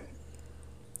damn.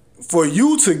 For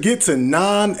you to get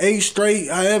to 8 straight,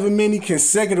 however many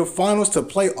consecutive finals, to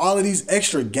play all of these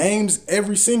extra games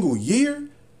every single year,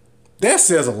 that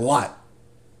says a lot.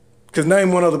 Because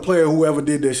name one other player who ever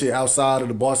did that shit outside of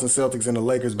the Boston Celtics and the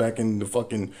Lakers back in the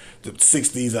fucking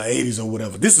 60s or 80s or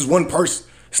whatever. This is one person.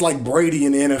 It's like Brady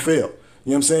in the NFL.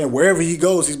 You know what I'm saying? Wherever he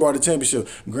goes, he's brought a championship.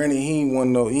 Granted, he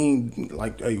ain't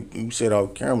like, hey, you said,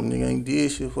 Cameron, nigga ain't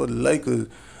did shit for the Lakers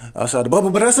outside the bubble.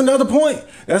 But that's another point.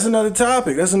 That's another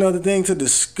topic. That's another thing to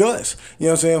discuss. You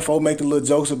know what I'm saying? Folk make the little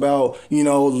jokes about, you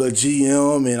know, the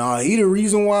GM and he the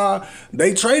reason why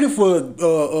they traded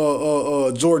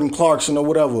for Jordan Clarkson or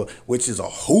whatever, which is a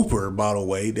hooper, by the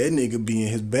way. That nigga be in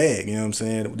his bag. You know what I'm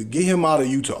saying? To get him out of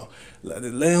Utah. Let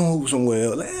him hoop somewhere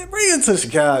else. Bring him to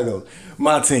Chicago.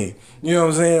 My team. You know what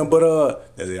I'm saying? But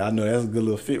I know that's a good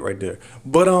little fit right there.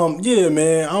 But yeah,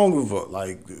 man, I don't give a fuck.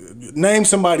 Like, name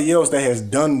somebody else that has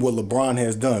done what LeBron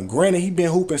has done. Granted, he been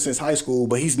hooping since high school,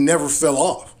 but he's never fell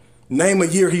off. Name a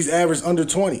year he's averaged under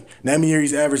 20. Name a year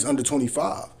he's averaged under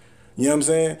 25. You know what I'm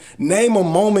saying? Name a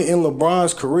moment in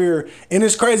LeBron's career. And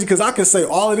it's crazy because I can say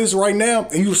all of this right now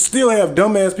and you still have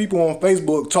dumbass people on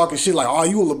Facebook talking shit like,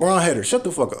 you a LeBron hater. Shut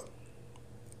the fuck up.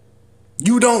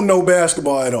 You don't know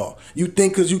basketball at all. You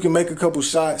think because you can make a couple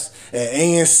shots at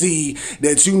ANC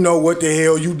that you know what the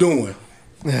hell you doing.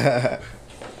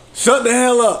 Shut the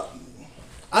hell up.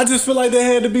 I just feel like that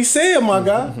had to be said, my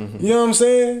guy. You know what I'm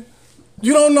saying?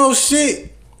 You don't know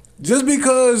shit. Just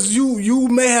because you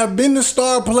may have been the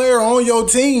star player on your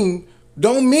team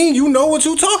don't mean you know what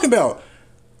you talking about.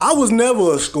 I was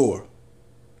never a scorer.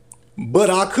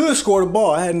 But I could score the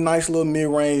ball. I had a nice little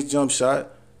mid-range jump shot.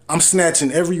 I'm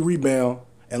snatching every rebound,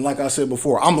 and like I said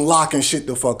before, I'm locking shit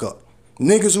the fuck up.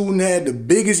 Niggas who had the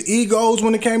biggest egos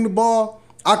when it came to ball,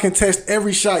 I can test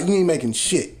every shot, you ain't making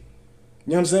shit.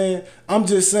 You know what I'm saying? I'm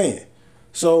just saying.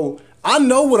 So I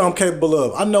know what I'm capable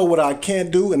of. I know what I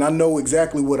can't do, and I know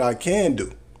exactly what I can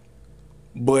do.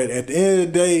 But at the end of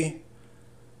the day,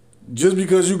 just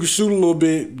because you can shoot a little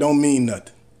bit don't mean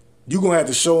nothing. You're going to have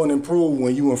to show and improve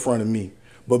when you in front of me.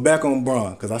 But back on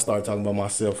Bron, because I started talking about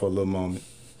myself for a little moment.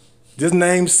 Just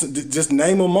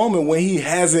name a moment when he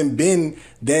hasn't been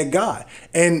that guy.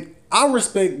 And I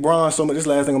respect Bron so much. This is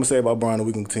the last thing I'm going to say about Bron, and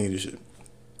we can continue this shit.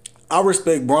 I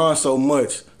respect Bron so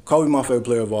much. Kobe my favorite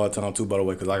player of all time too, by the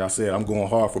way, because like I said, I'm going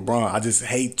hard for Bron. I just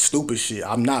hate stupid shit.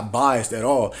 I'm not biased at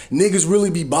all. Niggas really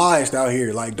be biased out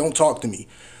here. Like, don't talk to me.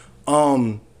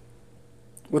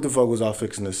 What the fuck was I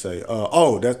fixing to say?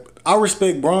 I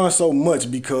respect Bron so much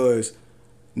because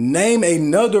name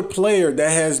another player that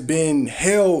has been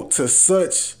held to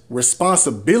such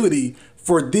responsibility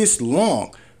for this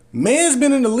long. Man's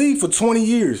been in the league for 20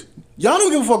 years. Y'all don't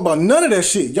give a fuck about none of that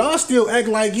shit. Y'all still act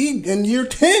like he in year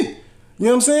 10. You know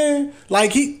what I'm saying?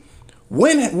 Like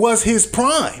when was his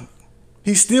prime?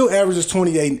 He still averages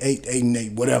 28, 8, and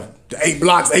 8, whatever. 8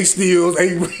 blocks, 8 steals, 8,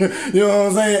 you know what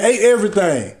I'm saying? 8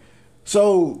 everything.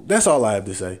 So that's all I have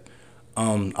to say.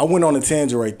 I went on a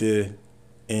tangent right there.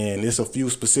 And it's a few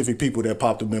specific people that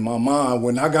popped up in my mind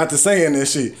when I got to saying that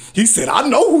shit. He said, I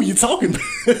know who you're talking about.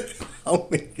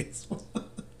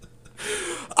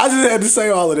 I just had to say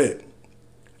all of that.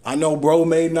 I know bro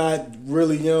may not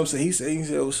really, you know what I'm saying? He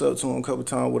said what's up to him a couple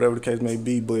times, whatever the case may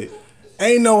be, but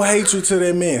ain't no hatred to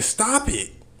that man. Stop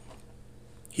it.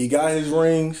 He got his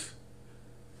rings.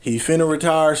 He finna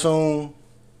retire soon.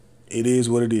 It is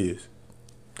what it is.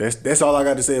 That's all I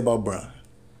got to say about Bron.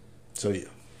 So yeah.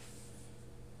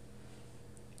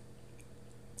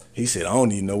 He said, I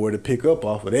don't even know where to pick up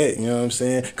off of that. You know what I'm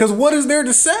saying? Because what is there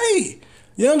to say?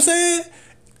 You know what I'm saying?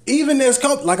 Even as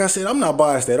Kobe, like I said, I'm not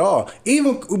biased at all.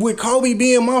 Even with Kobe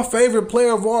being my favorite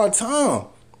player of all time,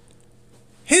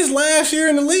 his last year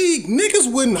in the league, niggas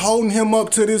wasn't holding him up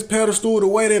to this pedestal the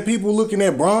way that people looking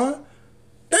at Bron.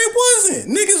 They wasn't.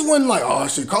 Niggas wasn't like, oh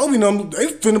shit, Kobe they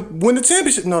finna win the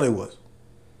championship. No, they was.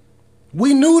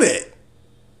 We knew that.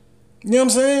 You know what I'm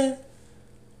saying?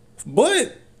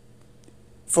 But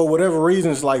for whatever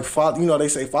reasons, like, they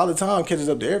say Father Time catches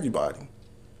up to everybody.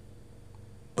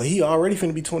 But he already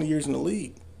finna be 20 years in the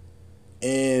league.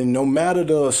 And no matter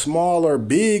the small or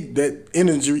big that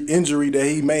injury that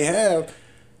he may have,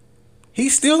 he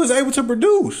still is able to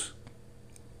produce.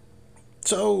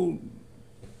 So,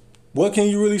 what can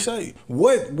you really say?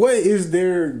 What is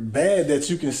there bad that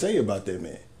you can say about that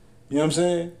man? You know what I'm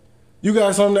saying? You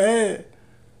got something to add?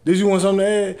 Did you want something to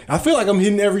add? I feel like I'm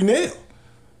hitting every nail.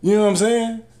 You know what I'm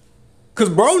saying? Because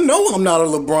bro know I'm not a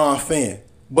LeBron fan,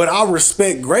 but I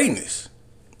respect greatness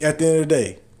at the end of the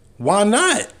day. Why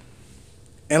not?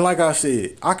 And like I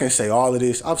said, I can say all of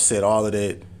this. I've said all of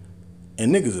that.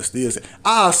 And niggas are still saying.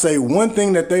 I'll say one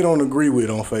thing that they don't agree with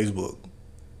on Facebook.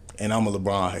 And I'm a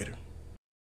LeBron hater.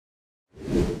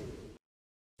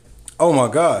 Oh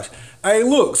my gosh. Hey,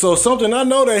 look. So something I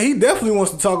know that he definitely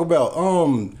wants to talk about.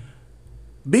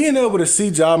 Being able to see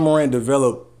Ja Morant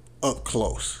develop up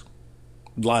close.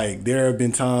 Like, there have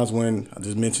been times when, I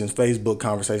just mentioned Facebook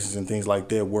conversations and things like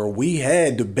that, where we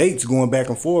had debates going back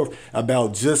and forth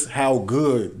about just how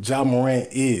good Ja Morant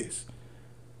is.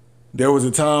 There was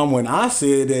a time when I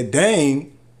said that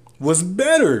Dame was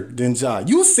better than Ja.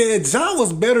 You said Ja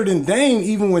was better than Dame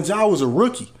even when Ja was a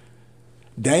rookie.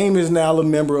 Dame is now a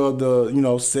member of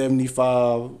the,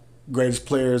 75 greatest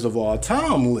players of all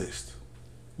time list.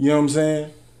 You know what I'm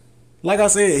saying? Like I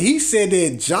said, he said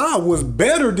that Ja was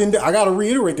better than... I got to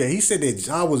reiterate that. He said that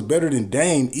Ja was better than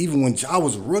Dame even when Ja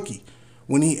was a rookie.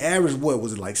 When he averaged, what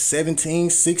was it, like 17,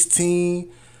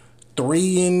 16,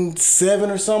 3 and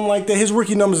 7 or something like that. His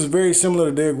rookie numbers is very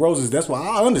similar to Derrick Rose's. That's why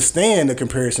I understand the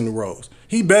comparison to Rose.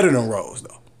 He better than Rose,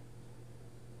 though.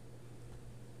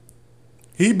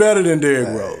 He better than Derrick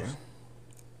Rose.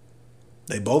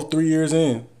 They both 3 years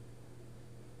in.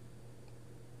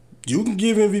 You can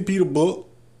give MVP to Book.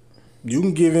 You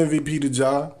can give MVP to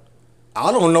Ja.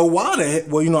 I don't know why the heck.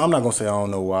 Well, I'm not going to say I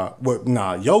don't know why. But,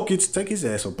 Jokic, take his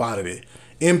ass up out of there.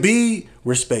 Embiid,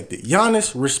 respected.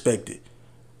 Giannis, respected.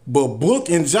 But Book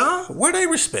and Ja, where they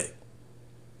respect?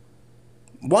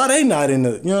 Why they not in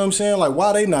the, you know what I'm saying? Like,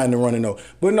 why they not in the running, though?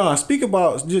 But, speak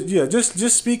about,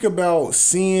 just speak about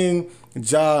seeing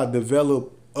Ja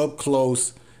develop up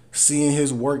close, seeing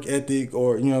his work ethic,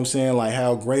 or, you know what I'm saying, like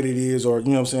how great it is, or, you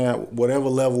know what I'm saying, whatever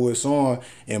level it's on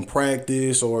in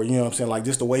practice, or, you know what I'm saying, like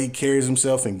just the way he carries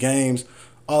himself in games,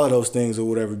 all of those things or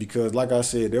whatever. Because like I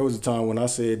said, there was a time when I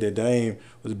said that Dame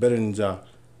was better than Ja,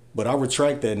 but I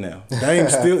retract that now.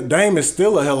 Dame is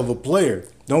still a hell of a player.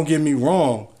 Don't get me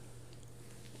wrong,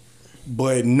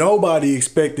 but nobody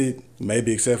expected,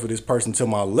 maybe except for this person to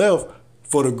my left,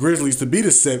 for the Grizzlies to be the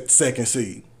second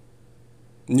seed.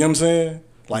 You know what I'm saying?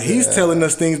 Like, he's telling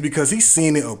us things because he's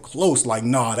seen it up close. Like,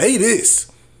 nah, they this.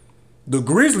 The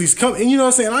Grizzlies come. And you know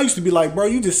what I'm saying? I used to be like, bro,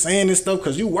 you just saying this stuff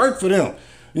because you work for them.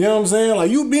 You know what I'm saying? Like,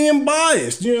 you being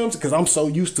biased. You know what I'm saying? Because I'm so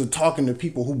used to talking to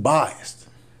people who biased.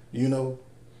 You know?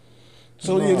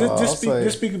 So, just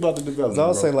speak about the development.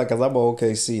 I'll say, like, because I'm an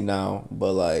OKC now.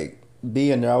 But, like,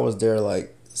 being there, I was there,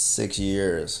 like, 6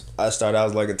 years. I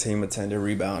was, like, a team attendant,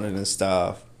 rebounding and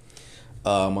stuff.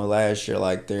 My last year,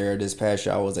 like this past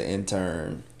year, I was an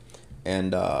intern,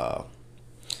 and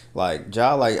like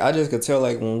Ja, like I just could tell,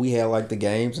 like when we had like the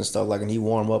games and stuff, like and he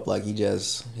warm up, like he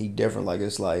different, like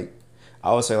it's like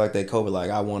I would say like that Kobe,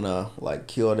 like I wanna like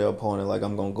kill the opponent, like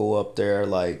I'm gonna go up there,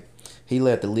 like he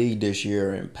led the league this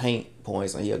year in paint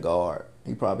points, and he a guard.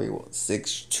 He probably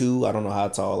 6'2", I don't know how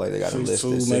tall, like they got him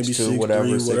listed 6'2", whatever,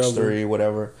 6'3",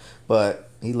 whatever, but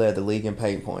he led the league in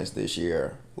paint points this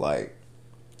year, like.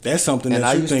 That's something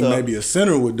that you think maybe a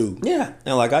center would do. Yeah.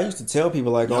 And, like, I used to tell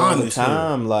people, like, all the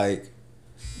time, like,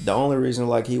 the only reason,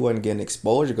 like, he wasn't getting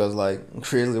exposure because, like,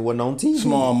 Grizzly wasn't on TV.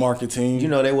 Small market team. You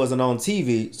know, they wasn't on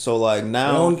TV. So, like,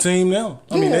 now. They're on team now.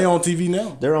 I mean, they on TV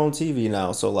now. They're on TV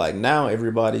now. So, like, now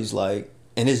everybody's, like,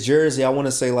 and his jersey, I want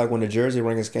to say, like, when the jersey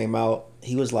rankings came out,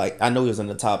 he was, like, I know he was in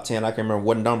the top 10. I can't remember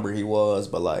what number he was,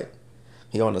 but, like,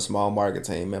 he on a small market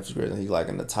team, Memphis Grizzlies. He's, like,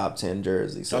 in the top 10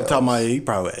 jersey. I'm talking about he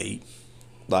probably 8.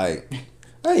 Like,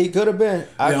 hey, he could have been.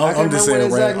 I'm just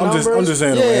saying a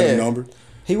random number.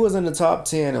 He was in the top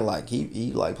 10, and like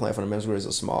he like playing for the Memphis Grizzlies,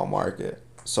 a small market.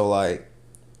 So like,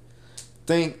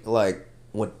 think like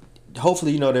what.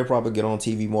 Hopefully, they'll probably get on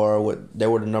TV more. They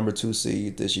were the number 2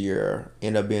 seed this year.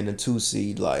 End up being the 2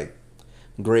 seed. Like,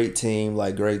 great team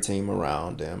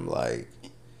around them. Like,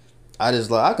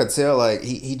 I could tell like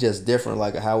he just different.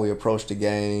 Like how he approached the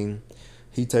game.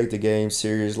 He take the game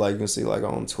serious, like you can see, like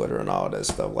on Twitter and all that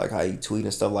stuff, like how he tweet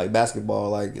and stuff. Like basketball,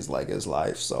 like is like his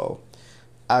life. So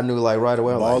I knew like right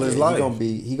away, like his life.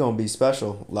 He gonna be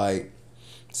special. Like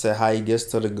said how he gets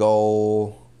to the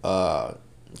goal.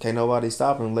 Can't nobody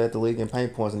stop him. Led the league in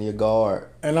paint points and he a guard.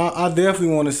 And I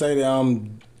definitely want to say that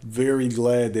I'm very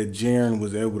glad that Jaren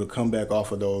was able to come back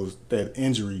off of those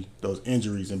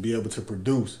injuries and be able to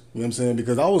produce. You know what I'm saying?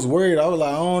 Because I was worried. I was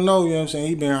like, I don't know. You know what I'm saying?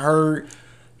 He been hurt.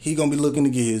 He gonna be looking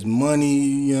to get his money.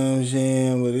 You know what I'm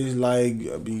saying? But it's like,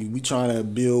 I mean, we trying to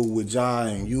build with Ja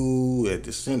and you as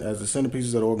the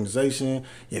centerpieces of the organization.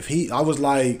 I was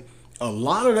like, a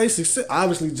lot of their success.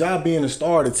 Obviously, Ja being the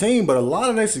star of the team, but a lot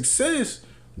of their success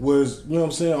was, you know what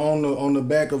I'm saying, on the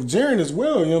back of Jaren as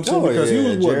well. You know what I'm saying? Because he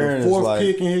was the fourth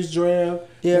pick in his draft.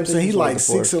 Yeah, you know what I'm saying? He like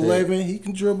 6'11". He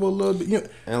can dribble a little bit. You know?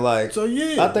 And like, so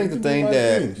yeah, I think the thing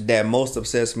that most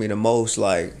upsets me the most,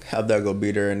 like, I'm not gonna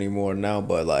be there anymore now,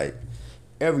 but like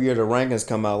every year the rankings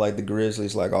come out, like the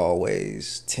Grizzlies, like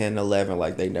always 10, 11,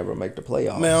 like they never make the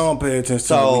playoffs. Man, I don't pay attention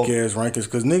to the weak ass rankings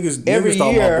because niggas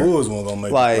thought my Bulls weren't gonna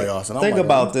make the playoffs. And think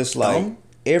about this, like.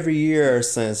 Every year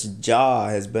since Ja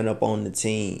has been up on the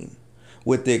team,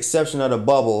 with the exception of the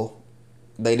bubble,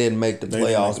 they didn't make the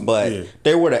playoffs, but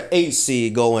they were the 8th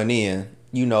seed going in.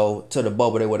 You know, to the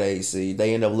bubble, they were the 8th seed.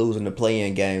 They ended up losing the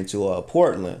play-in game to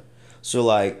Portland. So,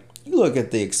 like, you look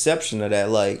at the exception of that,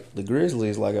 like, the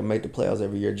Grizzlies, like, have made the playoffs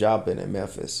every year. Ja been in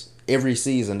Memphis. Every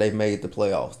season, they've made the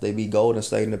playoffs. They beat Golden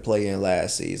State in the play-in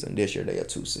last season. This year, they are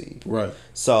 2 seed. Right.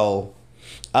 So,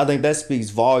 I think that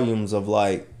speaks volumes of,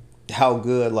 like, how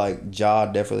good like Ja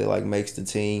definitely like makes the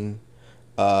team,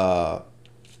 and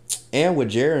with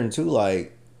Jaren too,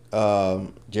 like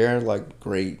Jaren's like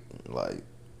great, like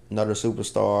another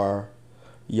superstar,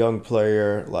 young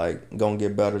player, like gonna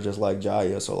get better just like Ja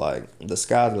is. So like the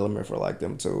sky's the limit for like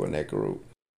them two in that group.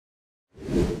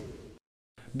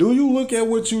 Do you look at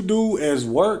what you do as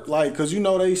work, like, cause you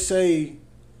know they say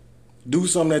do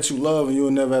something that you love and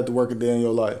you'll never have to work a day in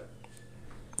your life?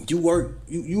 You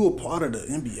a part of the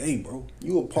NBA, bro.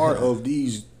 You a part of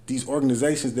these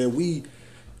organizations that we,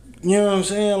 you know what I'm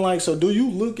saying? Like, so do you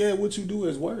look at what you do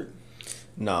as work?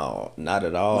 No, not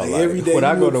at all. Like every day when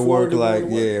I go to work, like,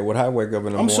 yeah, when I wake up in the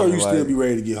morning, I'm sure you still be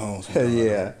ready to get home.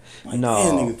 Yeah. Like,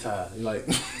 no. Man, nigga tired. Like,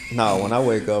 no, when I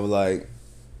wake up, like,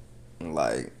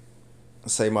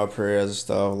 say my prayers and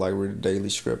stuff, like read the daily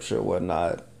scripture and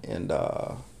whatnot, and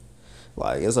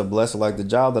like, it's a blessing. Like, the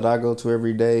job that I go to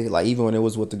every day, like, even when it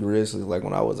was with the Grizzlies, like,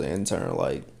 when I was an intern,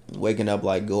 like, waking up,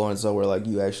 like, going somewhere, like,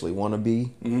 you actually want to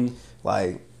be. Mm-hmm.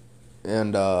 Like,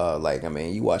 and, like, I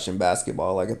mean, you watching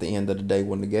basketball, like, at the end of the day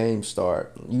when the games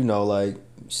start, you know, like,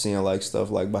 seeing, like, stuff,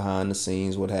 like, behind the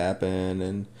scenes, what happened,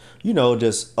 and, you know,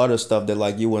 just other stuff that,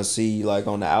 like, you wouldn't see, like,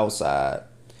 on the outside.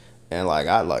 And, like,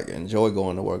 I, like, enjoy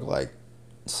going to work, like,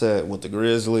 said with the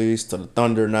Grizzlies to the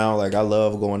Thunder now, like I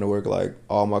love going to work. Like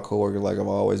all my coworkers, like I've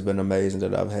always been amazing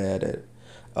that I've had at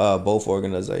both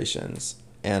organizations,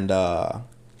 and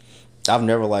I've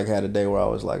never like had a day where I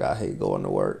was like I hate going to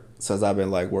work since I've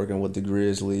been like working with the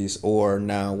Grizzlies, or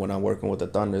now when I'm working with the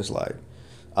Thunder, it's like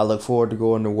I look forward to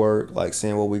going to work, like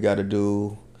seeing what we got to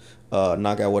do,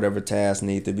 knock out whatever tasks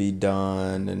need to be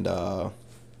done, and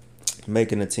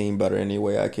making the team better any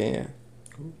way I can.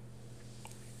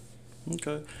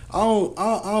 Okay.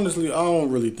 Honestly, I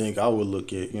don't really think I would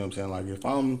look at, you know what I'm saying, like if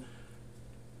I'm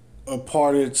a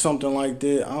part of something like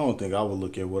that, I don't think I would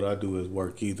look at what I do as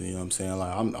work either, you know what I'm saying?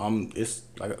 Like it's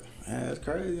like, man, it's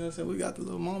crazy, you know what I'm saying? We got the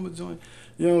little mama joint,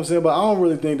 you know what I'm saying? But I don't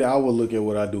really think that I would look at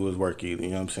what I do as work either, you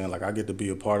know what I'm saying? Like I get to be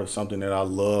a part of something that I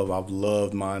love. I've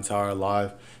loved my entire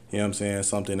life, you know what I'm saying?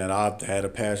 Something that I've had a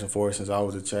passion for since I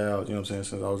was a child, you know what I'm saying?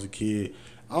 Since I was a kid.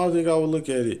 I don't think I would look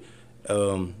at it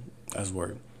as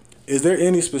work. Is there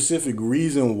any specific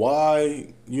reason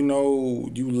why, you know,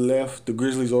 you left the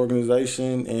Grizzlies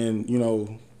organization and, you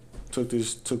know, took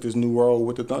this new role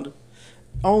with the Thunder?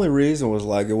 Only reason was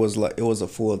like it was a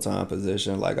full-time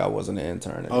position. Like I wasn't an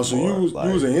intern anymore. Oh, so you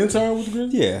was an intern with the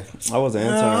Grizzlies? Yeah, I was an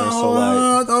intern. So like,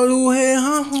 I thought you had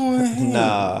honcho.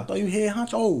 Nah, I thought you had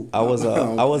honcho.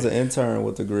 I was an intern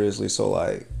with the Grizzlies. So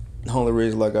like, the only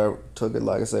reason like I took it,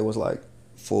 like I said, was like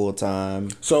full time.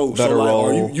 So like,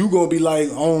 are you gonna be like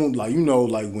on, like, you know,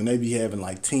 like when they be having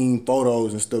like team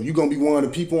photos and stuff, you gonna be one of the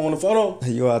people on the photo?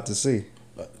 You have to see.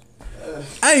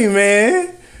 Hey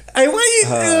man, hey,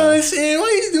 why you saying?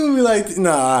 Why you doing me like that?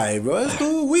 Nah, all right, bro, that's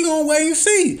cool. We gonna wait and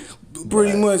see.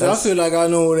 Pretty much, I feel like I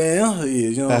know what the answer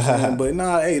is. You know what I'm saying? But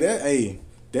nah,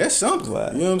 that's something. You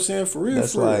know what I'm saying? For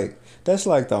real. That's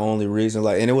like the only reason.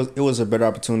 Like, and it was a better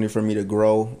opportunity for me to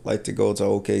grow, like to go to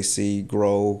OKC,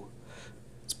 grow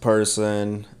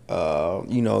person,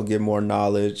 you know, get more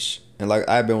knowledge. And like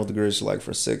I've been with the Grizzlies like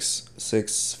for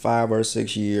 5 or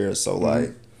 6 years, so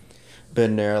like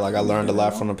been there. Like I learned a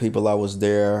lot from the people I was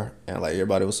there, and like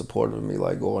everybody was supportive of me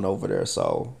like going over there.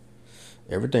 So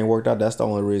everything worked out. That's the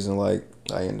only reason like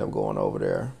I ended up going over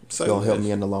there. It's gonna help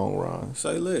me in the long run.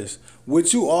 Say less.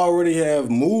 Which you already have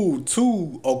moved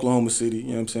to Oklahoma City, you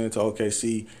know what I'm saying, to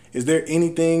OKC. Is there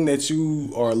anything that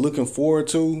you are looking forward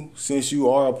to since you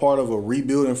are a part of a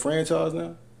rebuilding franchise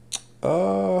now?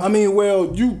 I mean,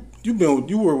 well, you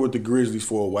were with the Grizzlies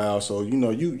for a while, so you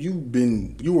know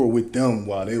you were with them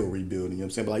while they were rebuilding. You know what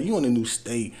I'm saying? But like you in a new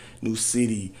state, new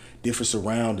city, different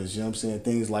surroundings. You know what I'm saying?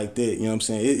 Things like that. You know what I'm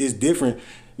saying? It's different.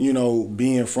 You know,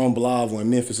 being from Blytheville and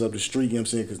Memphis up the street. You know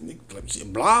what I'm saying? Because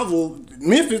Blytheville,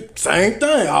 Memphis, same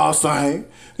thing, all same.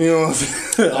 You know what I'm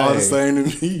saying? All the same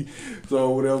to me. So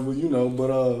whatever, you know.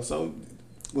 But so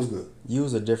what's good?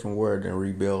 Use a different word than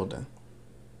rebuilding.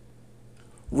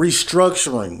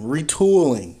 Restructuring,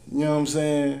 retooling, you know what I'm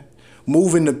saying?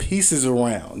 Moving the pieces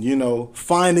around, you know,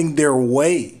 finding their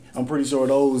way. I'm pretty sure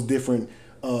those different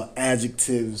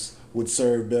adjectives would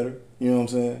serve better. You know what I'm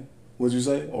saying? What'd you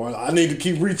say? Or I need to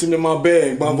keep reaching in my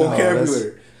bag, my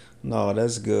vocabulary.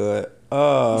 That's good.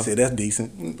 You said that's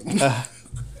decent.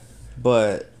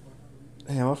 But,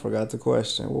 damn, I forgot the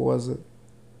question. What was it?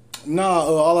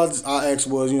 All I asked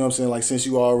was, you know what I'm saying, like since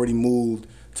you already moved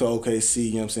to OKC,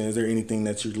 you know what I'm saying, is there anything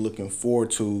that you're looking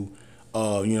forward to,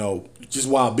 you know, just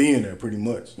while being there pretty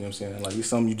much, you know what I'm saying? Like it's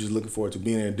something you're just looking forward to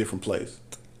being in a different place.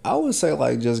 I would say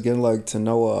like just getting like to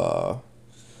know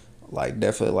like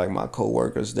definitely like my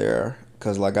coworkers there,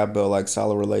 cause like I built like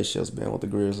solid relationships being with the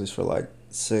Grizzlies for like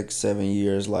 6-7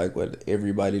 years, like with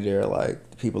everybody there,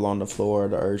 like the people on the floor,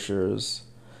 the Urshers,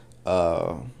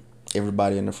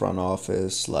 everybody in the front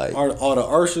office, like are the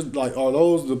Urshers, like are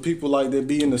those the people like that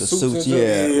be in the suits and stuff?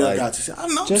 Yeah, like, I got you. I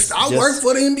know. I work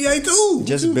for the NBA too.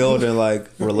 Just building like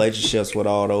relationships with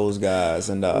all those guys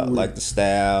and like the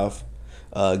staff,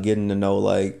 getting to know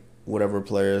like whatever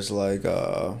players like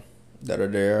that are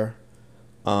there,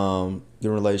 getting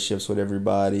relationships with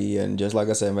everybody, and just like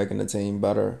I said, making the team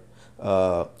better.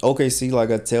 OKC,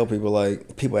 like I tell people,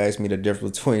 like people ask me the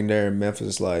difference between there and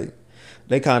Memphis, like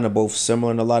they kind of both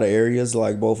similar in a lot of areas.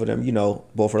 Like both of them, you know,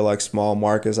 both are like small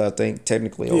markets. I think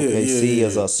technically OKC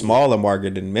is a smaller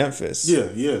market than Memphis.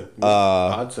 Yeah.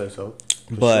 I'd say so.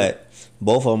 But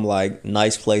both of them like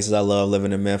nice places. I love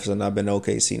living in Memphis, and I've been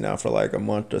OKC now for like a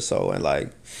month or so, and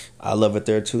like I love it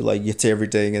there too. Like you get to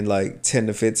everything in like 10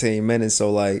 to 15 minutes.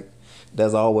 So like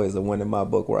that's always a win in my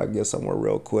book where I get somewhere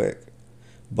real quick.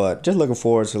 But just looking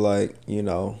forward to like, you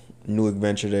know, new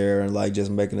adventure there and like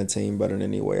just making the team better in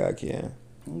any way I can.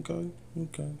 Okay.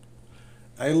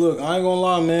 Hey, look, I ain't gonna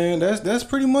lie, man. That's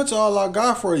pretty much all I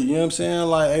got for you. You know what I'm saying?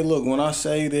 Like, hey, look, when I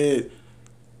say that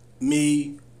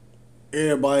me,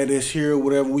 everybody that's here,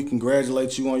 whatever, we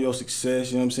congratulate you on your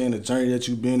success. You know what I'm saying? The journey that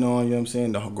you've been on. You know what I'm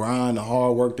saying? The grind, the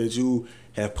hard work that you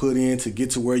have put in to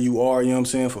get to where you are. You know what I'm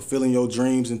saying? Fulfilling your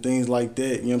dreams and things like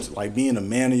that. You know what I'm saying? Like being a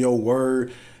man of your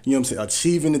word. You know what I'm saying?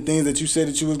 Achieving the things that you said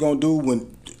that you was going to do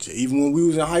even when we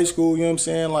was in high school, you know what I'm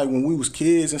saying? Like when we was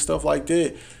kids and stuff like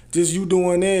that. Just you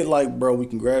doing that, like, bro, we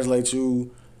congratulate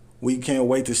you. We can't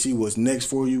wait to see what's next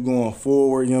for you going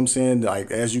forward, you know what I'm saying?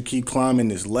 Like as you keep climbing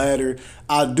this ladder.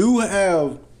 I do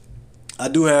have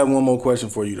one more question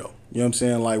for you though. You know what I'm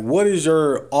saying? Like what is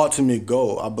your ultimate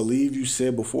goal? I believe you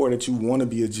said before that you want to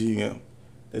be a GM,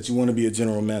 that you want to be a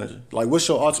general manager. Like what's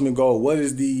your ultimate goal? What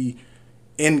is the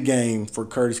end game for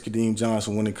Curtis Kadeem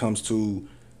Johnson when it comes to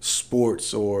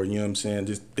sports or, you know what I'm saying,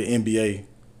 just the NBA?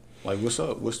 Like, what's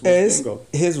up? What's the end goal?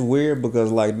 It's weird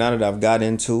because, like, now that I've got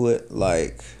into it,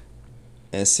 like,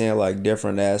 and seeing, like,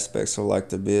 different aspects of, like,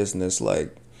 the business,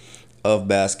 like, of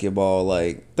basketball,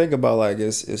 like, think about, like,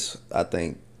 it's I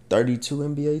think, 32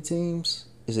 NBA teams?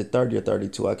 Is it 30 or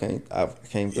 32? I can't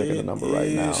think of the number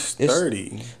right now. It's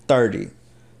 30. 30.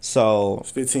 So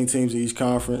it's 15 teams in each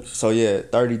conference. So yeah,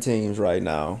 30 teams right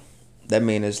now. That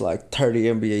means it's like 30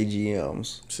 NBA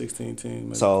GMs. 16 teams.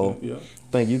 Maybe. So yeah.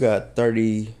 I think you got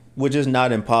 30, which is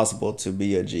not impossible to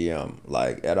be a GM,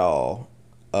 like at all.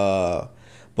 But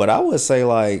I would say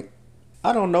like,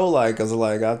 I don't know, like, cause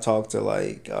like I've talked to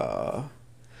like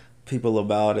people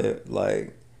about it,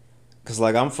 like, cause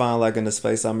like I'm fine like in the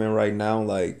space I'm in right now,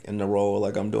 like in the role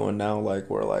like I'm doing now,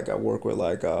 like where like I work with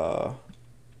like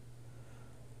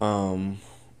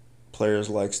players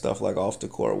like stuff like off the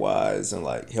court wise and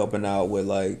like helping out with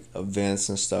like events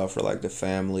and stuff for like the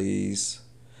families,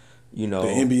 you know, the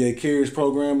NBA Cares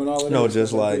program and all of that. No,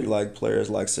 just like players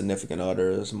like significant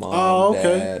others, mom,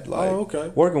 dad,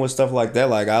 like working with stuff like that.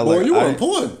 Like I like, you were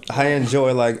important. I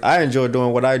enjoy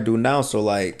doing what I do now. So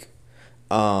like,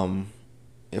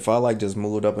 if I like just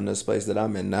moved up in the space that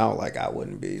I'm in now, like I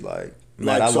wouldn't be like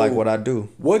Man, I like what I do.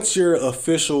 What's your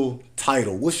official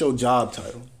title? What's your job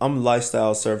title? I'm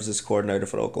Lifestyle Services Coordinator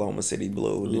for the Oklahoma City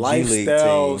Blue, the Lifestyle G League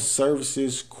team.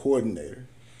 Services Coordinator.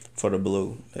 For the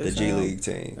Blue, the G League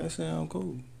team. That sound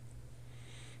cool.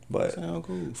 But sound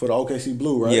cool. For the OKC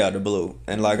Blue, right? Yeah, the Blue.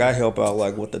 And like I help out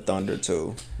like with the Thunder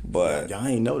too. But y'all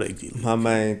ain't know they G League. My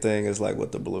main thing is like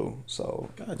with the Blue. So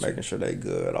gotcha. Making sure they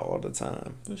good all the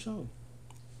time. For sure.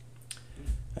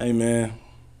 Hey man.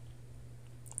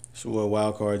 It's your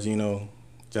Wildcard Gino,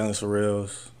 Jalen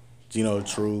Sorrells, Gino the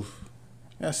Truth.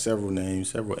 Got several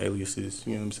names, several aliases,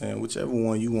 you know what I'm saying? Whichever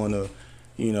one you wanna,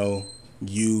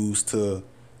 use to,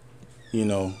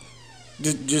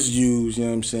 just use, you know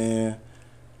what I'm saying?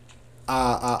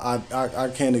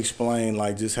 I can't explain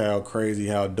like just how crazy,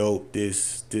 how dope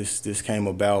this came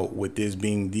about with this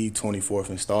being the 24th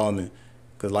installment.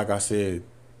 Cause like I said,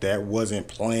 that wasn't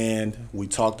planned. We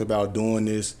talked about doing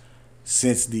this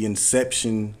since the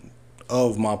inception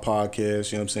of my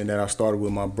podcast, you know what I'm saying, that I started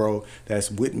with my bro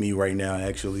that's with me right now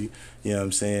actually, you know what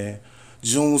I'm saying?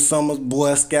 June Summers,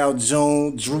 Boy Scout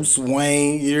June, Drew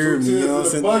Swain, you hear me, you know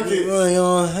what I'm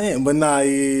saying? But nah,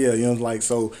 yeah, like,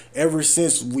 so ever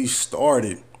since we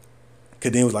started,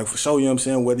 cause then it was like, for sure, you know what I'm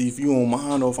saying, whether if you on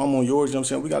mine or if I'm on yours, you know what I'm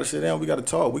saying, we gotta sit down, we gotta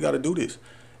talk, we gotta do this.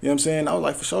 You know what I'm saying? I was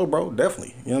like, for sure, bro,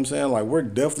 definitely. You know what I'm saying? Like, we're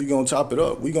definitely gonna chop it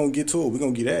up. We gonna get to it. We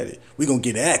gonna get at it. We gonna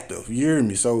get active. You hear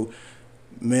me? So,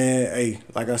 man, hey,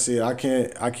 like I said, I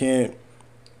can't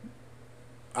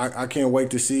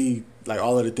wait to see like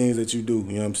all of the things that you do.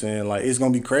 You know what I'm saying? Like, it's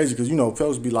gonna be crazy because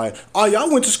fellas be like, oh,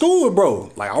 y'all went to school with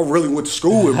bro. Like, I really went to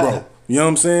school with bro. You know what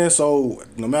I'm saying? So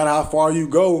no matter how far you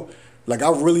go, like, I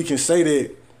really can say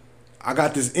that I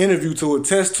got this interview to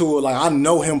attest to it. Like, I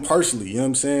know him personally. You know what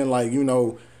I'm saying? Like,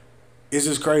 it's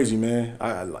just crazy, man.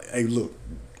 Hey, look,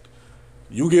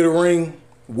 you get a ring,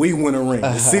 we win a ring.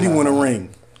 The city win a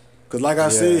ring. Because like I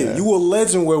said, you a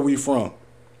legend where we from.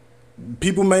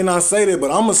 People may not say that,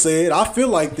 but I'm going to say it. I feel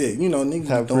like that.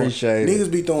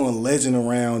 Niggas be throwing legend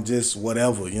around just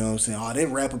whatever. You know what I'm saying? Oh, they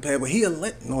rapper pad, but he a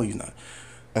legend. No, he's not.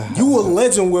 You a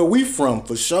legend where we from,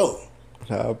 for sure.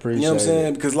 I appreciate it. You know what I'm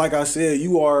saying? Because like I said,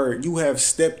 you have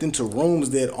stepped into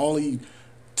rooms that only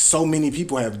so many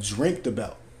people have dreamt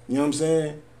about. You know what I'm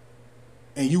saying?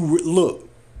 And look,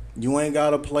 you ain't got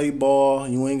to play ball.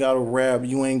 You ain't got to rap.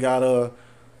 You ain't got to,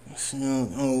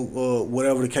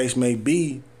 whatever the case may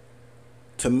be,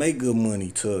 to make good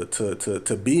money,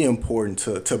 to be important,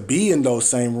 to be in those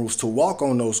same rooms, to walk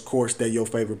on those courts that your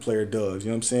favorite player does. You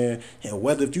know what I'm saying? And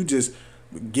whether if you just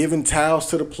giving towels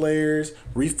to the players,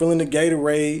 refilling the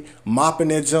Gatorade, mopping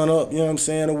that junk up, you know what I'm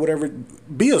saying, or whatever,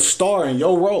 be a star in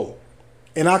your role.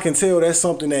 And I can tell that's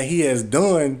something that he has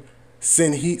done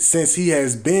since he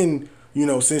has been,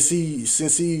 since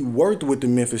he worked with the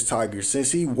Memphis Tigers,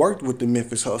 since he worked with the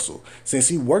Memphis Hustle, since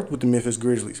he worked with the Memphis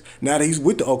Grizzlies. Now that he's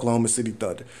with the Oklahoma City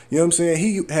Thunder. You know what I'm saying?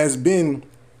 He has been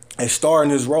a star in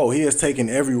his role. He has taken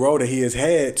every role that he has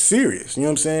had serious. You know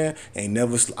what I'm saying? Ain't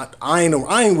never. I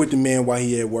ain't with the man while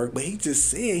he at work, but he just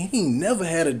said he never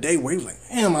had a day where he was like,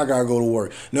 damn, I gotta go to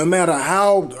work. No matter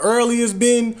how early it's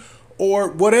been or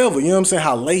whatever, you know what I'm saying?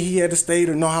 How late he had to stay,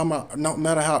 or no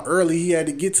matter how early he had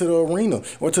to get to the arena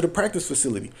or to the practice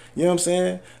facility. You know what I'm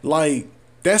saying? Like,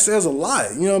 that says a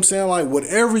lot. You know what I'm saying? Like,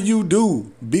 whatever you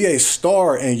do, be a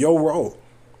star in your role.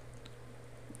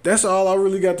 That's all I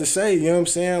really got to say. You know what I'm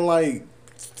saying? Like,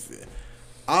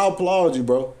 I applaud you,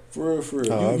 bro. For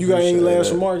real. Oh, you got any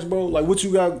last remarks, bro? Like, what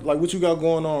you got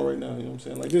going on right now? You know what I'm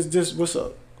saying? Like, just what's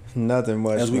up? Nothing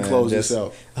much, as we close this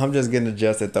out. I'm just getting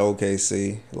adjusted to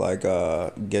OKC, like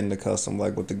getting accustomed,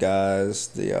 like with the guys,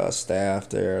 the staff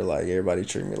there, like everybody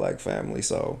treat me like family.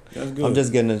 So I'm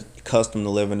just getting accustomed to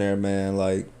living there, man.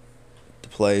 Like the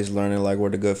place, learning like where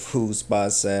the good food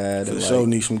spots at. For and sure, like,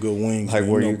 need some good wings. Like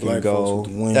where you can go.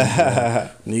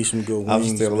 Need some good wings. I'm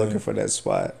still looking for that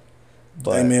spot.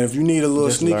 But hey man, if you need a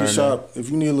little sneaker shop, to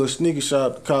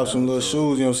cop some little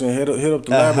shoes, you know what I'm saying, hit up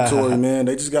the laboratory, man.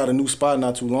 They just got a new spot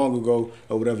not too long ago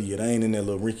or whatever. Yeah, they ain't in that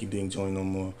little rinky dink joint no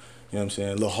more. You know what I'm saying?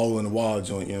 A little hole in the wall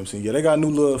joint, you know what I'm saying? Yeah, they got a new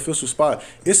little official spot.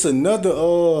 It's another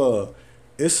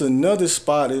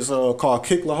spot. It's called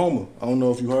Kicklahoma. I don't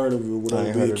know if you heard of it or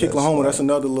whatever. Kicklahoma, that's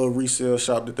another little resale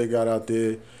shop that they got out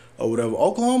there. Or whatever.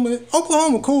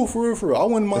 Oklahoma cool for real. I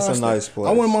wouldn't mind. It's a nice place.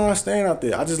 I wouldn't mind staying out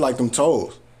there. I just like them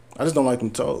toes. I just don't like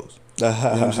them toes. You know what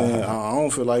I'm saying? I don't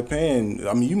feel like paying.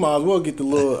 I mean, you might as well get the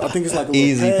little, I think it's like a little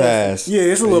easy pass. Yeah,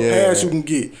 it's a little pass you can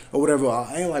get or whatever.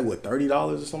 I ain't like, what, $30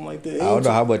 or something like that? I don't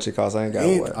know how much it costs. I ain't got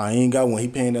one. I ain't got one. He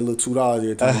paying that little $2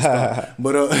 every time he stop.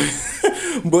 But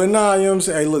But nah, you know what I'm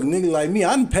saying? Hey, look, nigga like me,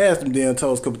 I done passed them damn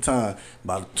toes a couple times.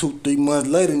 About 2-3 months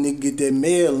later, nigga get that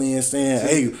mail in saying,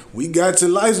 hey, we got your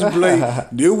license plate.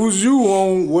 There was you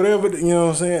on whatever, you know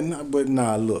what I'm saying? Nah, but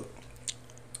nah, look.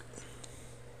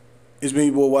 It's been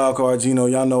your boy Wildcard Gino.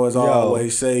 Y'all know as I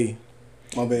always say.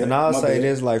 My bad. And I'll my say bad.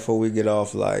 this, like, before we get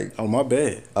off, like, Oh, my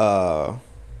bad.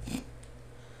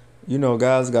 you know,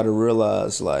 guys got to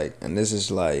realize, like, and this is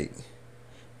like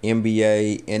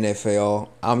NBA, NFL.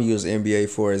 I'm using NBA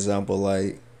for example.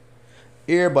 Like,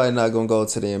 everybody not gonna go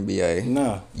to the NBA.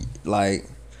 Nah. Like,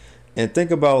 and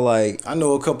think about, like, I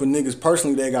know a couple niggas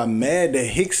personally that got mad that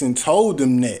Hickson told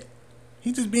them that.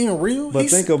 He just being real. but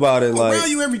think about it, like, around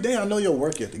you every day. I know your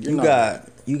work ethic. You're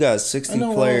you got 60 Ain't nothing wrong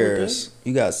with players.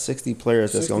 You got 60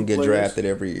 players that's 60 gonna get players drafted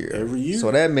every year. every year.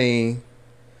 So that means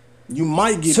You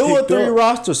might get 2 or picked 3 up.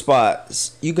 roster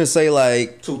spots. You can say,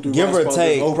 like, 2 or 3 give roster or spots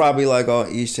take, is open. probably like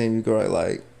on each team. You go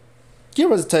like, give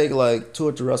or take like 2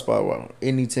 or 3 roster spots on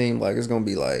any team. Like, it's gonna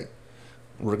be like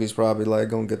rookies probably like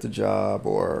gonna get the job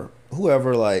or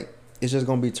whoever. Like, it's just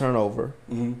gonna be turnover.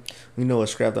 Mm-hmm. You know, a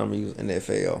scrap that I'm using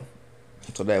NFL.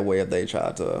 So that way, if they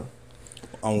try to,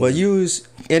 but use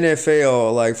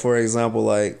NFL, like, for example,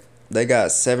 like, they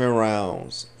got 7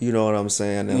 rounds. You know what I'm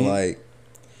saying? And like,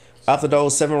 after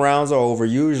those 7 rounds are over,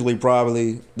 usually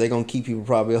probably they gonna keep people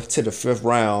probably up to the 5th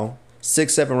round.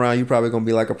 6th, 7th round, you probably gonna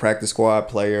be like a practice squad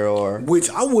player or Which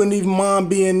I wouldn't even mind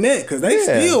being that because they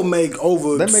still make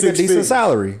over. they make a 6 decent figures.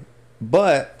 salary.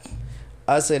 But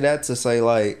I say that to say,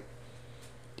 like,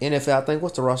 NFL, I think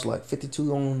what's the roster like?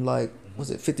 52 on, like, was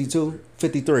it 52?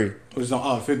 53. It's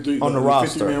on 53 On the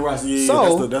roster. 50-man roster. Yeah,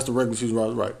 So- that's the regular season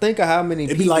roster, right? Think of how many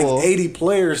It'd people. be like 80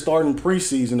 players starting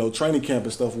preseason, though, training camp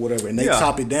and stuff, whatever, and they Yeah.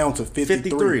 chop it down to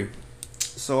 53.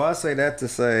 So I say that to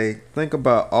say, think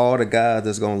about all the guys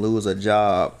that's gonna lose a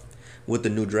job with the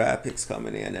new draft picks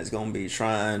coming in. That's gonna be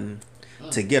trying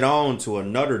to get on to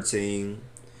another team,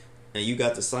 and you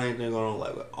got the same thing going on.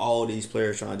 Like, with all these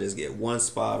players trying to just get one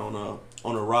spot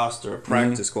on a roster, a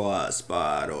practice squad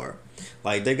spot, or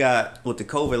like they got with the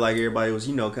COVID. Like, everybody was,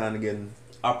 you know, kind of getting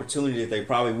opportunity that they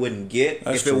probably wouldn't get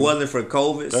That's if true. it wasn't for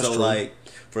COVID. That's so true. like,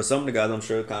 for some of the guys, I'm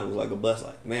sure it kind of was like a blessing.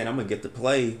 Like, man, I'm gonna get to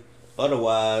play.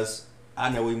 Otherwise, I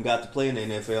never even got to play in the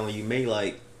NFL, and you may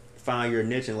like find your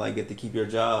niche and like get to keep your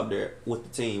job there with the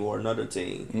team or another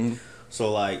team.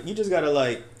 So like, you just gotta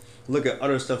like look at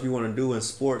other stuff you want to do in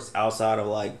sports outside of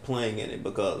like playing in it,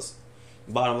 because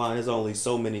bottom line, there's only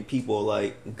so many people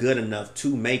like good enough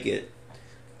to make it,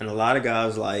 and a lot of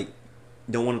guys like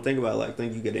don't want to think about it. Like,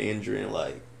 think you get an injury and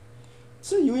like,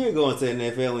 so you ain't going to the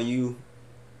NFL and you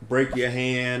break your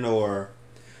hand or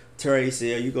tear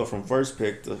ACL, you go from first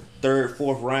pick to 3rd,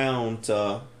 4th round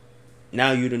to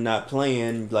now you're not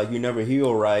playing, like you never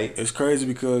heal right. It's crazy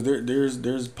because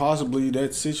there's possibly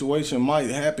that situation might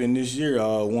happen this year.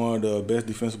 One of the best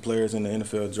defensive players in the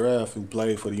NFL draft who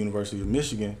played for the University of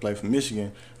Michigan, played for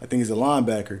Michigan. I think he's a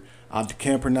linebacker. I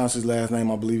can't pronounce his last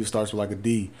name. I believe it starts with like a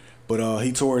D. But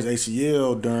he tore his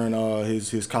ACL during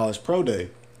his college pro day.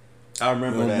 I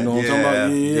remember that. You know what I'm talking about?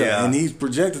 Yeah. And he's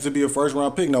projected to be a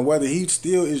first-round pick. Now, whether he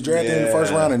still is drafted in the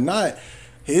first round or not,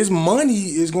 his money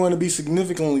is going to be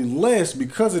significantly less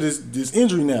because of this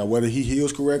injury now. Whether he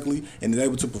heals correctly and is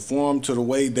able to perform to the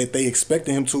way that they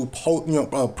expected him to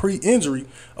pre-injury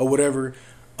or whatever,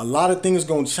 a lot of things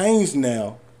going to change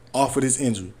now off of this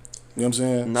injury. You know what I'm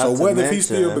saying? Not So to whether he mention-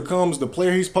 still becomes the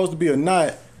player he's supposed to be or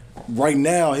not, right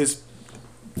now his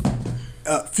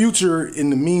future in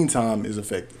the meantime is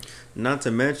affected. Not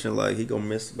to mention, like, he gonna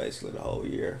miss basically the whole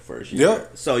year, first year.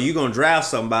 Yep. So you gonna draft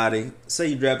somebody. Say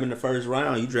you draft in the first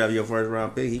round, you draft your first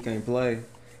round pick. He can't play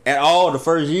at all the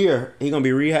first year. He gonna be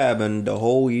rehabbing the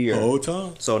whole year. The whole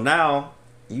time. So now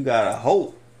you gotta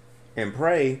hope and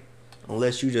pray,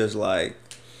 unless you just like,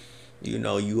 you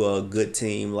know, you a good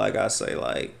team. Like I say,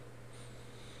 like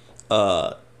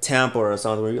Tampa or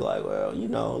something, where you're like, well, you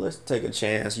know, let's take a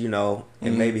chance, you know,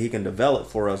 and maybe he can develop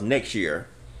for us next year.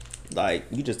 Like,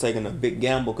 you just taking a big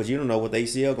gamble because you don't know what the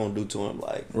ACL gonna do to him.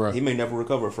 Like, he may never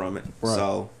recover from it. Right.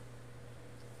 So,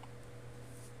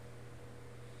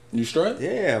 You straight?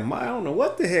 yeah, I don't know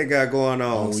what the heck got going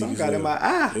on. we Something just got in live. my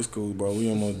eye. It's cool, bro. We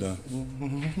almost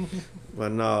done.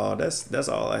 But no, that's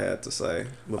all I had to say.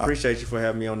 But appreciate you for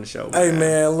having me on the show. Hey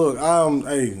man, look,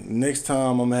 next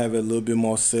time I'm gonna have it a little bit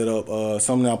more set up.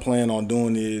 Something I plan on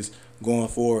doing is going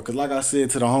forward. Cause like I said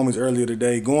to the homies earlier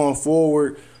today, going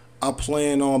forward, I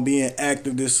plan on being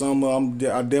active this summer.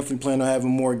 I definitely plan on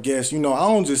having more guests. You know, I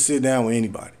don't just sit down with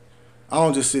anybody. You know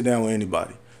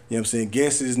what I'm saying?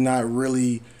 Guests is not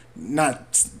really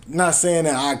not saying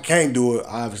that I can't do it.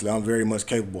 Obviously, I'm very much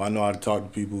capable. I know how to talk to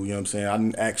people. You know what I'm saying? I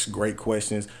didn't ask great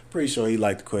questions. Pretty sure he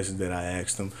liked the questions that I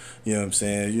asked him. You know what I'm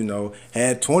saying? You know,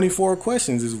 had 24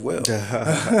 questions as well.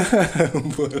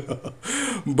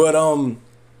 but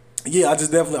yeah, I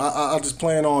just definitely I just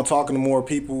plan on talking to more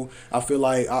people. I feel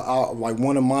like I like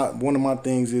one of my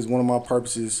things is, one of my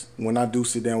purposes when I do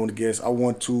sit down with a guest, I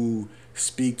want to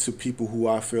speak to people who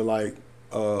I feel like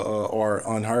are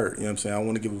unheard. You know what I'm saying? I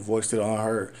want to give a voice to the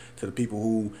unheard, to the people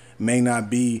who may not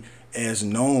be as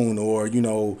known, or, you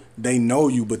know, they know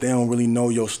you, but they don't really know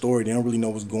your story. They don't really know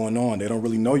what's going on. They don't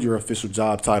really know your official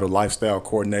job title, lifestyle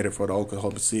coordinator for the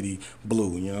Oklahoma City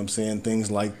Blue. You know what I'm saying?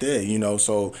 Things like that, you know.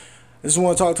 So I just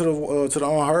want to talk to the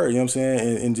unheard, you know what I'm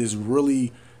saying? And just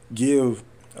really give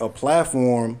a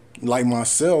platform like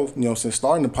myself, you know what I'm saying,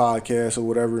 starting the podcast or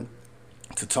whatever,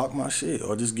 to talk my shit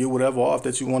or just get whatever off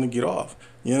that you want to get off.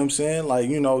 You know what I'm saying? Like,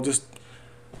 you know, just,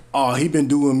 he been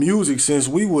doing music since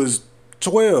we was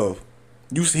 12.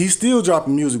 He's still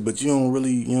dropping music, but you don't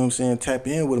really, you know what I'm saying, tap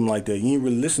in with him like that. You ain't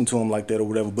really listen to him like that or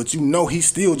whatever, but you know he's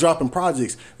still dropping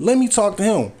projects. Let me talk to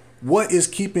him. What is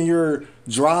keeping your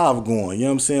drive going? You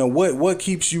know what I'm saying? What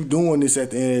keeps you doing this at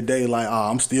the end of the day? Like,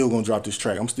 I'm still going to drop this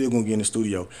track. I'm still going to get in the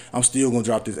studio. I'm still going to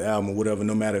drop this album or whatever,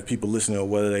 no matter if people listening or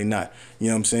whether they not. You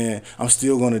know what I'm saying? I'm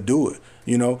still going to do it.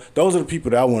 You know, those are the people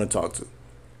that I want to talk to.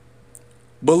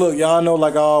 But look, y'all know,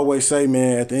 like I always say,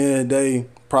 man, at the end of the day,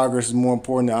 progress is more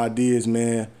important than ideas,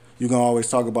 man. You can always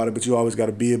talk about it, but you always got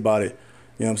to be about it.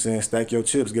 You know what I'm saying? Stack your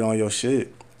chips, get on your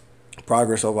shit.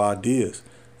 Progress over ideas,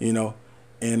 you know?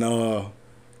 And,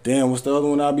 damn, what's the other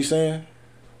one I be saying?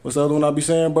 What's the other one I be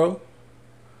saying, bro?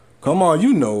 Come on,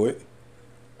 you know it.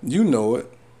 You know it.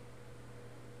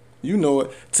 You know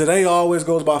it. Today always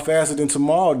goes by faster than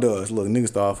tomorrow does. Look, niggas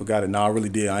thought I forgot it. Nah, I really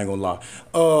did. I ain't gonna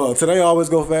lie. Today always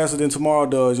go faster than tomorrow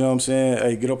does. You know what I'm saying?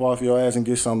 Hey, get up off your ass and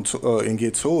get something and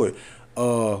get to it.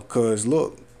 Cause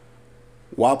look,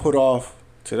 why put off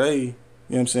today? You know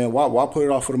what I'm saying? Why put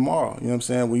it off for tomorrow? You know what I'm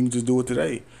saying? We can just do it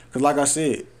today. Cause like I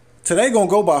said, today gonna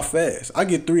go by fast. I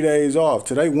get 3 days off.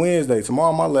 Today Wednesday.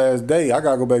 Tomorrow my last day. I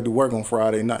gotta go back to work on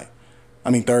Friday night. I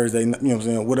mean Thursday. You know what I'm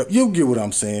saying? Whatever. You get what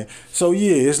I'm saying. So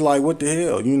yeah, it's like, what the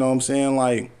hell? You know what I'm saying?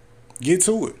 Like, get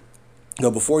to it.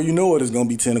 But before you know it, it's gonna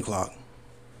be 10 o'clock.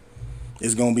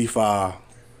 It's gonna be 5.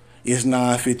 It's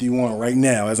 9:51 right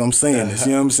now as I'm saying this.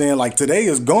 You know what I'm saying? Like, today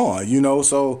is gone. You know,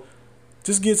 so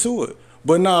just get to it.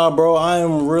 But nah, bro, I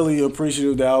am really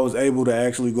appreciative that I was able to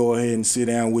actually go ahead and sit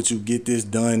down with you, get this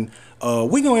done.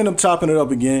 We gonna end up chopping it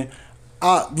up again.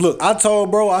 I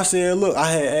told bro, I said, look, I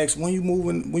had asked, when you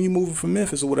moving from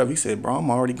Memphis or whatever. He said, bro,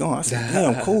 I'm already gone. I said,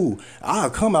 damn, cool.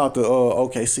 I'll come out to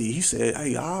OKC. He said,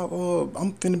 hey,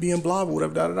 I'm finna be in Blava,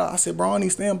 whatever, da-da-da. I said, bro, I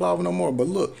ain't stay in Blava no more. But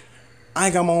look, I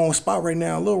ain't got my own spot right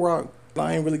now in Little Rock.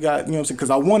 I ain't really got, you know what I'm saying? Because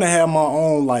I want to have my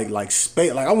own, like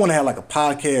space. Like, I want to have, like, a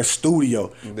podcast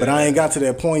studio. But I ain't got to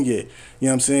that point yet. You know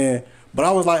what I'm saying? But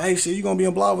I was like, hey, shit, you going to be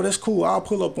in Blava? That's cool. I'll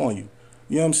pull up on you.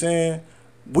 You know what I'm saying?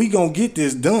 We going to get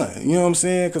this done. You know what I'm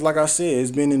saying? Because, like I said,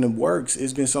 it's been in the works.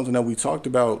 It's been something that we talked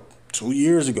about 2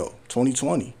 years ago,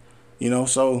 2020. You know,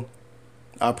 so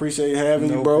I appreciate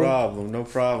having you, bro. No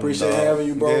problem. Appreciate having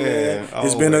you, bro. Yeah, man.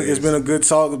 It's been a good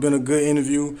talk. It's been a good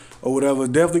interview or whatever.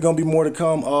 Definitely gonna be more to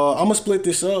come. I'm gonna split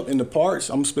this up into parts.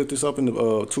 I'm gonna split this up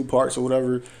into 2 parts or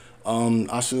whatever.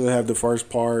 I should have the first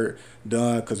part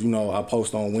done because, you know, I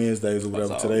post on Wednesdays or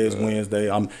whatever. Today is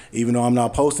Wednesday. Even though I'm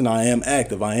not posting, I am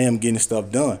active. I am getting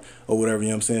stuff done or whatever, you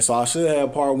know what I'm saying? So I should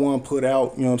have part 1 put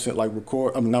out, you know what I'm saying, like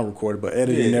not recorded, but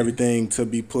edited and everything to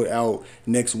be put out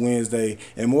next Wednesday.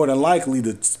 And more than likely,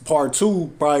 the part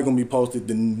 2 probably going to be posted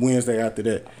the Wednesday after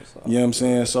that. You know what I'm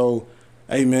saying? So,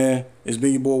 hey, man, it's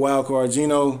been your boy Wildcard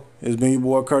Gino. It's been your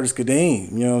boy Curtis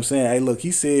Kadeem. You know what I'm saying? Hey, look, he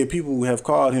said people have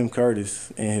called him Curtis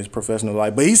in his professional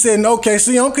life. But he said, no,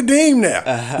 KC, I'm Kadeem now.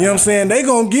 You know what I'm saying? They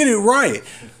going to get it right.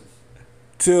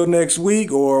 Till next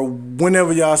week or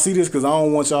whenever y'all see this, because I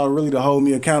don't want y'all really to hold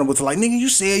me accountable to, like, nigga, you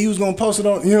said you was going to post it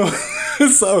on, you know?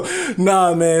 So,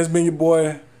 nah, man, it's been your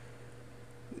boy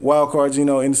Wildcard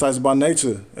Gino, Indecisive by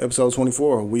Nature, episode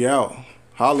 24. We out.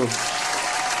 Holla.